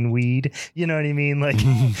doing weed. You know what I mean? Like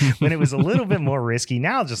when it was a little bit more risky.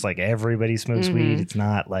 Now just like everybody smokes Mhm. weed. It's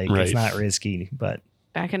not like Right. it's not risky, but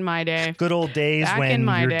Back in my day, good old days Back when in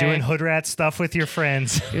my you're day. doing hood rat stuff with your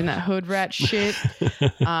friends. doing that hood rat shit.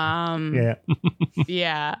 Yeah.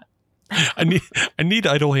 Yeah. I need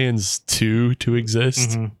Idle Hands 2 to exist.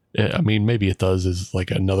 Mhm. Yeah, I mean, maybe it does as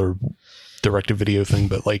like another direct-to-video thing,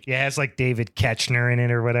 but like, Yeah, it's like David Ketchner in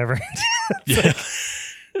it or whatever. yeah.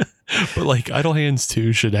 But like, Idle Hands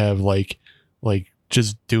 2 should have like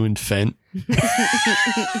just doing fent.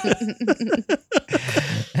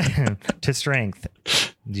 To strength.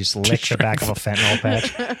 You just lick the back of a fentanyl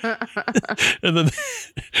patch. and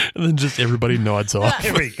then just everybody nods off.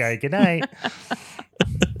 There we go. Good night.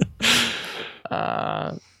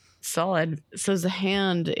 Solid. So the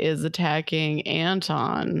hand is attacking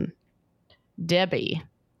Anton. Debbie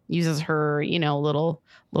uses her, little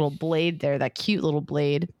blade there, that cute little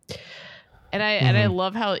blade. And I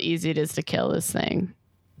love how easy it is to kill this thing.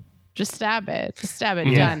 Just stab it.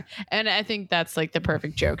 Yeah. Done. And I think that's like the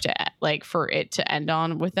perfect joke to like for it to end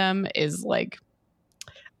on with them is like,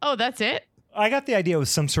 oh, that's it. I got the idea it was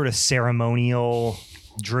some sort of ceremonial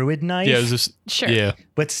druid knife. Yeah, it was just Sure. yeah.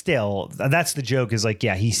 But still, that's the joke is like,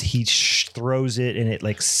 yeah, he throws it and it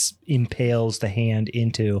like impales the hand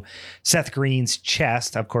into Seth Green's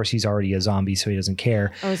chest. Of course, he's already a zombie, so he doesn't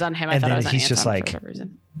care. I was on him. I And thought then I was on he's Anton just for like- whatever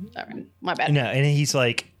reason. Sorry. My bad. No, and he's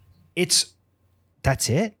like, that's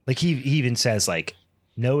it. Like he even says like,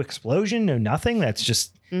 no explosion, no nothing. That's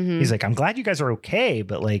just, Mhm. he's like, I'm glad you guys are okay,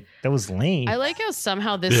 but like that was lame. I like how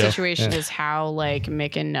somehow this Yeah. situation is how like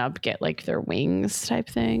Mick and Nub get like their wings type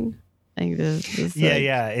thing. I think this Yeah, like,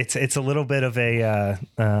 yeah. It's a little bit of a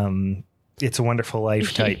It's a Wonderful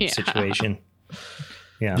Life type Yeah. situation.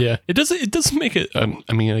 Yeah. Yeah, it doesn't make it.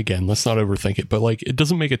 I mean, again, let's not overthink it, but like, it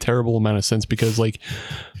doesn't make a terrible amount of sense because, like,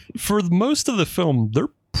 for most of the film, they're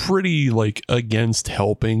pretty like against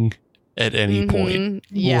helping at any point. Mhm.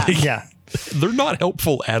 Yeah. Like, Yeah. they're not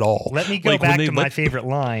helpul at all. Let me go Like, when back they to my let- favorite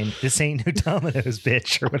line. This ain't no Domino's,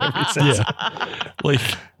 bitch, or whatever he says. Yeah, like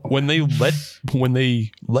when they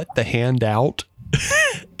let the hand out,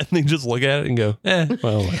 and they just look at it and go,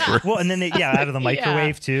 well, whatever. Well, and then out of the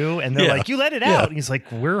microwave too, and they're Yeah. like, "You let it Yeah. out." And he's like,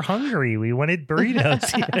 "We're hungry. We wanted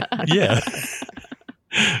burritos." Yeah.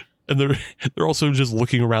 And they're also just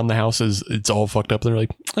looking around the house as it's all fucked up. They're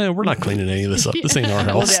like, we're not cleaning any of this up. This ain't our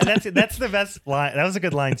Well, house. that's the best line. That was a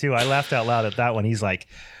good line too. I laughed out loud at that one. He's like,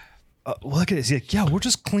 "Look at this." He's like, "Yeah, we'll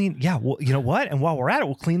just clean. Yeah, well, you know what? And while we're at it,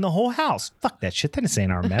 we'll clean the whole house. Fuck that shit. Then it's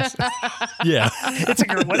ain't our mess." Yeah. It's a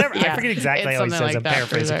great whatever. I Yeah, forget exactly it's how he something says. like I'm that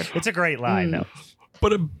for paraphrasing. sure. It's a great line though.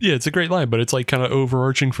 But yeah, it's a great line, but it's like kind of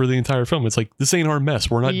overarching for the entire film. It's like, this ain't our mess.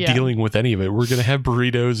 We're not Yeah. dealing with any of it. We're going to have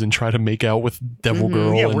burritos and try to make out with Devil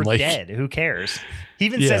Girl. Yeah, and we're like, dead. Who cares? He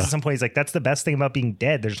even Yeah. says at some point, he's like, "That's the best thing about being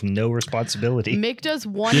dead. There's no responsibility." Mick does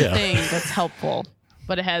one Yeah. thing that's helpful,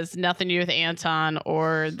 but it has nothing to do with Anton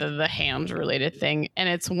or the hams related thing. And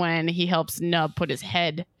it's when he helps Nub put his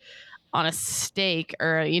head on a stake,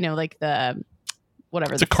 or like the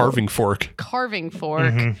whatever. It's a carving fork.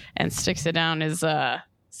 And sticks it down his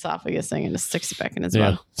esophagus thing and just sticks it back in his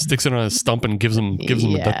mouth. Sticks it on a stump and gives him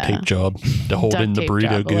a duct tape job to hold in the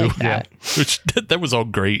burrito goo. Like Which that was all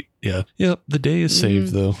great. Yeah. Yep. The day is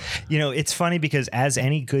saved though. It's funny because as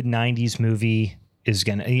any good 90s movie is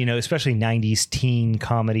gonna, especially 90s teen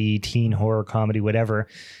comedy, teen horror comedy, whatever,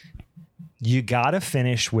 you gotta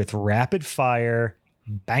finish with rapid fire,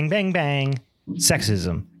 bang, bang, bang,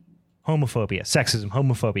 sexism,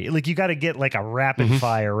 homophobia. Like you got to get like a rapid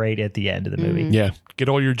fire right at the end of the movie. Yeah. Get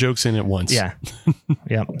all your jokes in at once. Yeah.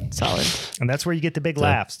 Yeah. Solid. And that's where you get the big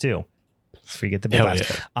laughs too. That's where you get the big laughs.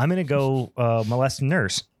 Yeah. I'm going to go molest a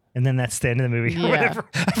nurse. And then that's the end of the movie or whatever.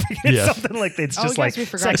 I forget something like that. It's just like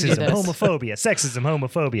sexism,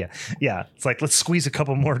 homophobia. Yeah. It's like, let's squeeze a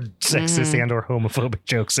couple more sexist and or homophobic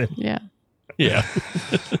jokes in. Yeah. Yeah.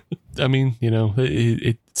 I mean,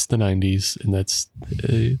 it's the 90s, and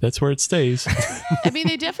that's where it stays. I mean,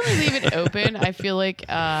 they definitely leave it open. I feel like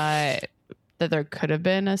that there could have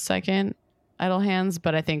been a second Idle Hands,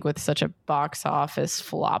 but I think with such a box office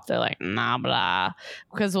flop, they're like, nah, blah.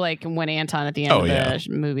 Because like when Anton at the end of the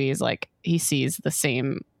movie is like, he sees the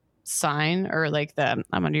same sign or like the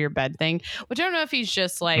I'm under your bed thing, which I don't know if he's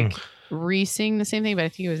just like re-seeing the same thing, but I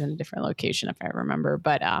think it was in a different location if I remember.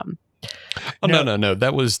 But no.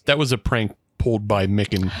 That was a prank pulled by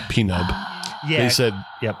Mick and P-Nub. Yeah.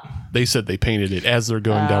 They said they painted it as they're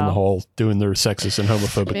going down the hall doing their sexist and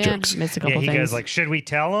homophobic jokes. He goes like, should we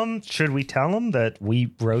tell them that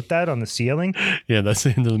we wrote that on the ceiling? Yeah, that's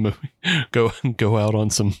the end of the movie. Go out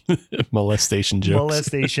on some molestation jokes.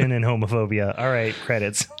 Molestation and homophobia. All right,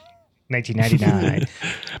 credits. 1999.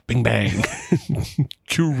 Bing bang.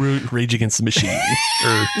 True Rage Against the Machine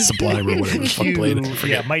or Sublime or whatever the fuck played it.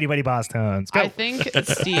 Yeah, Mighty Mighty Boss Tones. Go. I think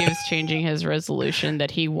Steve's changing his resolution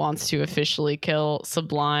that he wants to officially kill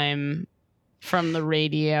Sublime from the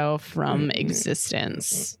radio, from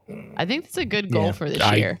existence. I think that's a good goal for this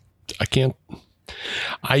year. I can't.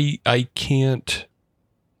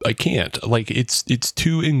 Like it's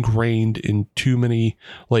too ingrained in too many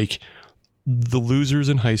like. The losers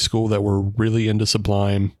in high school that were really into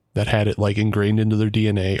Sublime, that had it like ingrained into their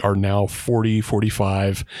DNA, are now 40,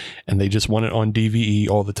 45, and they just want it on DVE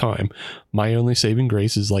all the time. My only saving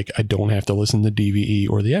grace is like I don't have to listen to DVE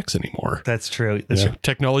or the X anymore. That's true.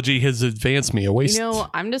 Technology has advanced me away.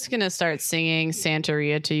 I'm just going to start singing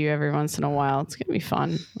Santeria to you every once in a while. It's going to be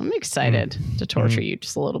fun. I'm excited to torture you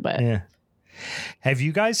just a little bit. Yeah. Have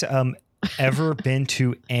you guys ever been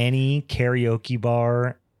to any karaoke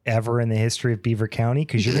bar ever in the history of Beaver County?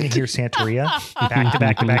 Because you're going to hear Santeria back to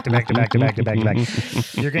back to back to back to back to back to back to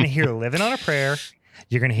back. You're going to hear Living on a Prayer.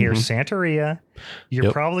 You're going to hear Santeria.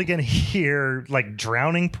 You're probably going to hear like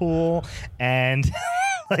Drowning Pool and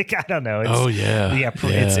like I don't know.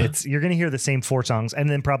 It's you're going to hear the same 4 songs and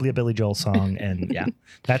then probably a Billy Joel song and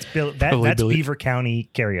that's Beaver County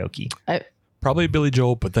karaoke. Probably Billy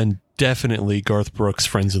Joel, but then definitely Garth Brooks'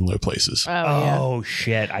 Friends in Low Places. Oh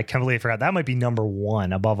shit. I completely forgot. That might be number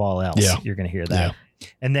 1 above all else. Yeah. You're going to hear that. Yeah.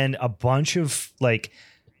 And then a bunch of like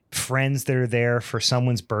friends that are there for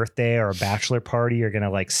someone's birthday or a bachelor party are going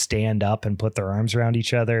to like stand up and put their arms around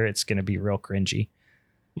each other. It's going to be real cringy.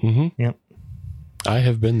 Mm-hmm. Yep. I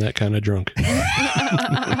have been that kind of drunk.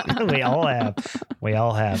 We all have,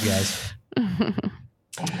 guys.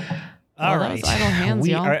 All right. Idle Hands,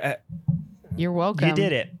 y'all. You're welcome. You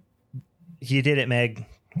did it, Meg.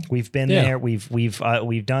 We've been there. We've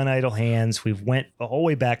done Idle Hands. We've went the whole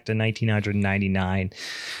way back to 1999.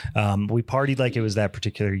 We partied like it was that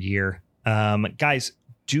particular year. Guys,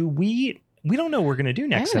 we don't know what we're gonna do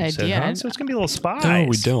next episode, huh? So it's gonna be a little surprise. No,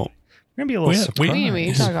 we don't. We're gonna be a little surprise.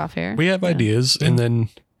 We talk off here. We have ideas, and then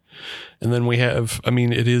we have, I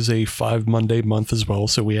mean, it is a 5 Monday month as well.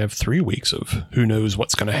 So we have 3 weeks of who knows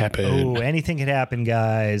what's going to happen. Oh, anything could happen,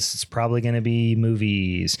 guys. It's probably going to be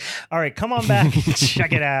movies. All right, come on back.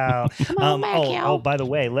 Check it out. Come on back, by the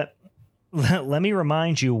way, let me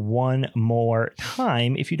remind you one more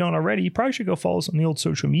time. If you don't already, you probably should go follow us on the old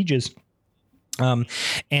social medias.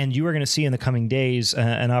 And you are going to see in the coming days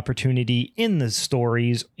an opportunity in the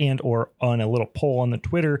stories and or on a little poll on the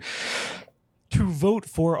Twitter to vote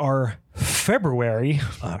for our February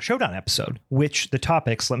Showdown episode, which the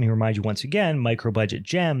topics, let me remind you once again, micro budget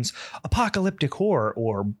gems, apocalyptic horror,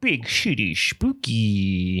 or big shitty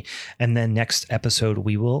spooky. And then next episode,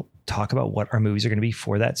 we will talk about what our movies are going to be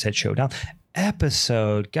for that said Showdown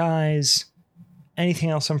episode. Guys, anything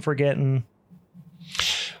else I'm forgetting?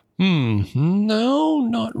 No,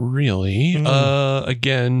 not really.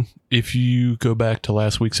 Again, if you go back to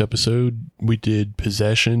last week's episode, we did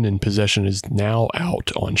Possession, and Possession is now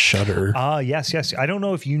out on Shudder. Yes. I don't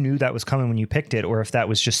know if you knew that was coming when you picked it, or if that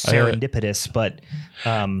was just serendipitous. But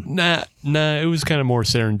Nah, it was kind of more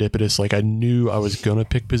serendipitous. Like, I knew I was gonna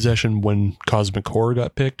pick Possession when Cosmic Horror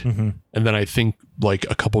got picked, and then I think like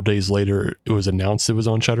a couple days later it was announced it was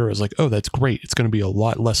on Shudder. I was like, oh, that's great. It's going to be a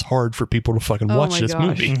lot less hard for people to fucking watch this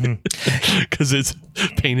movie because it's a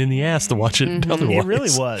pain in the ass to watch it otherwise. It really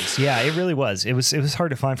was. Yeah, it really was. It was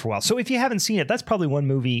hard to find for a while. So if you haven't seen it, that's probably one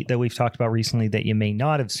movie that we've talked about recently that you may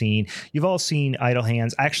not have seen. You've all seen Idle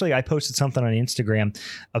Hands. Actually, I posted something on Instagram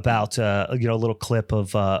about a little clip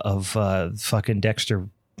of fucking Dexter,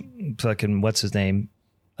 fucking what's his name?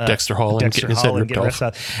 Dexter Holland getting his head ripped off.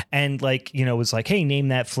 And like, was like, hey, name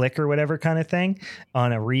that flick or whatever kind of thing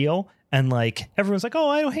on a reel. And like, everyone's like, oh,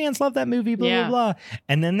 Idle Hands, love that movie, blah, blah, blah.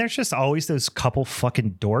 And then there's just always those couple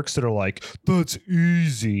fucking dorks that are like, that's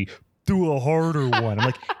easy. Do a harder one. I'm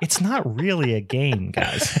like, it's not really a game,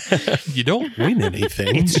 guys. You don't win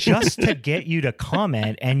anything. It's just to get you to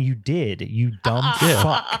comment, and you did. You dumb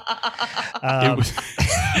fuck.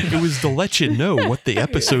 It was to let you know what the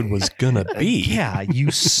episode was gonna be. Yeah, you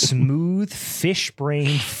smooth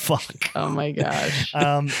fish-brained fuck. Oh my gosh.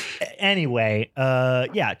 Anyway,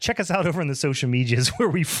 check us out over on the social medias where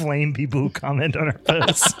we flame people who comment on our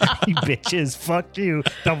posts. You bitches, fuck you.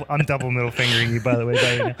 I'm double middle fingering you, by the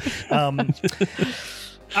way.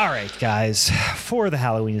 All right, guys. For the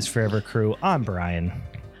Halloween is Forever crew, I'm Brian.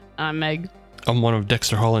 I'm Meg. I'm one of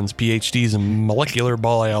Dexter Holland's PhDs in molecular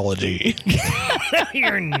biology.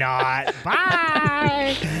 You're not.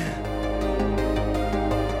 Bye.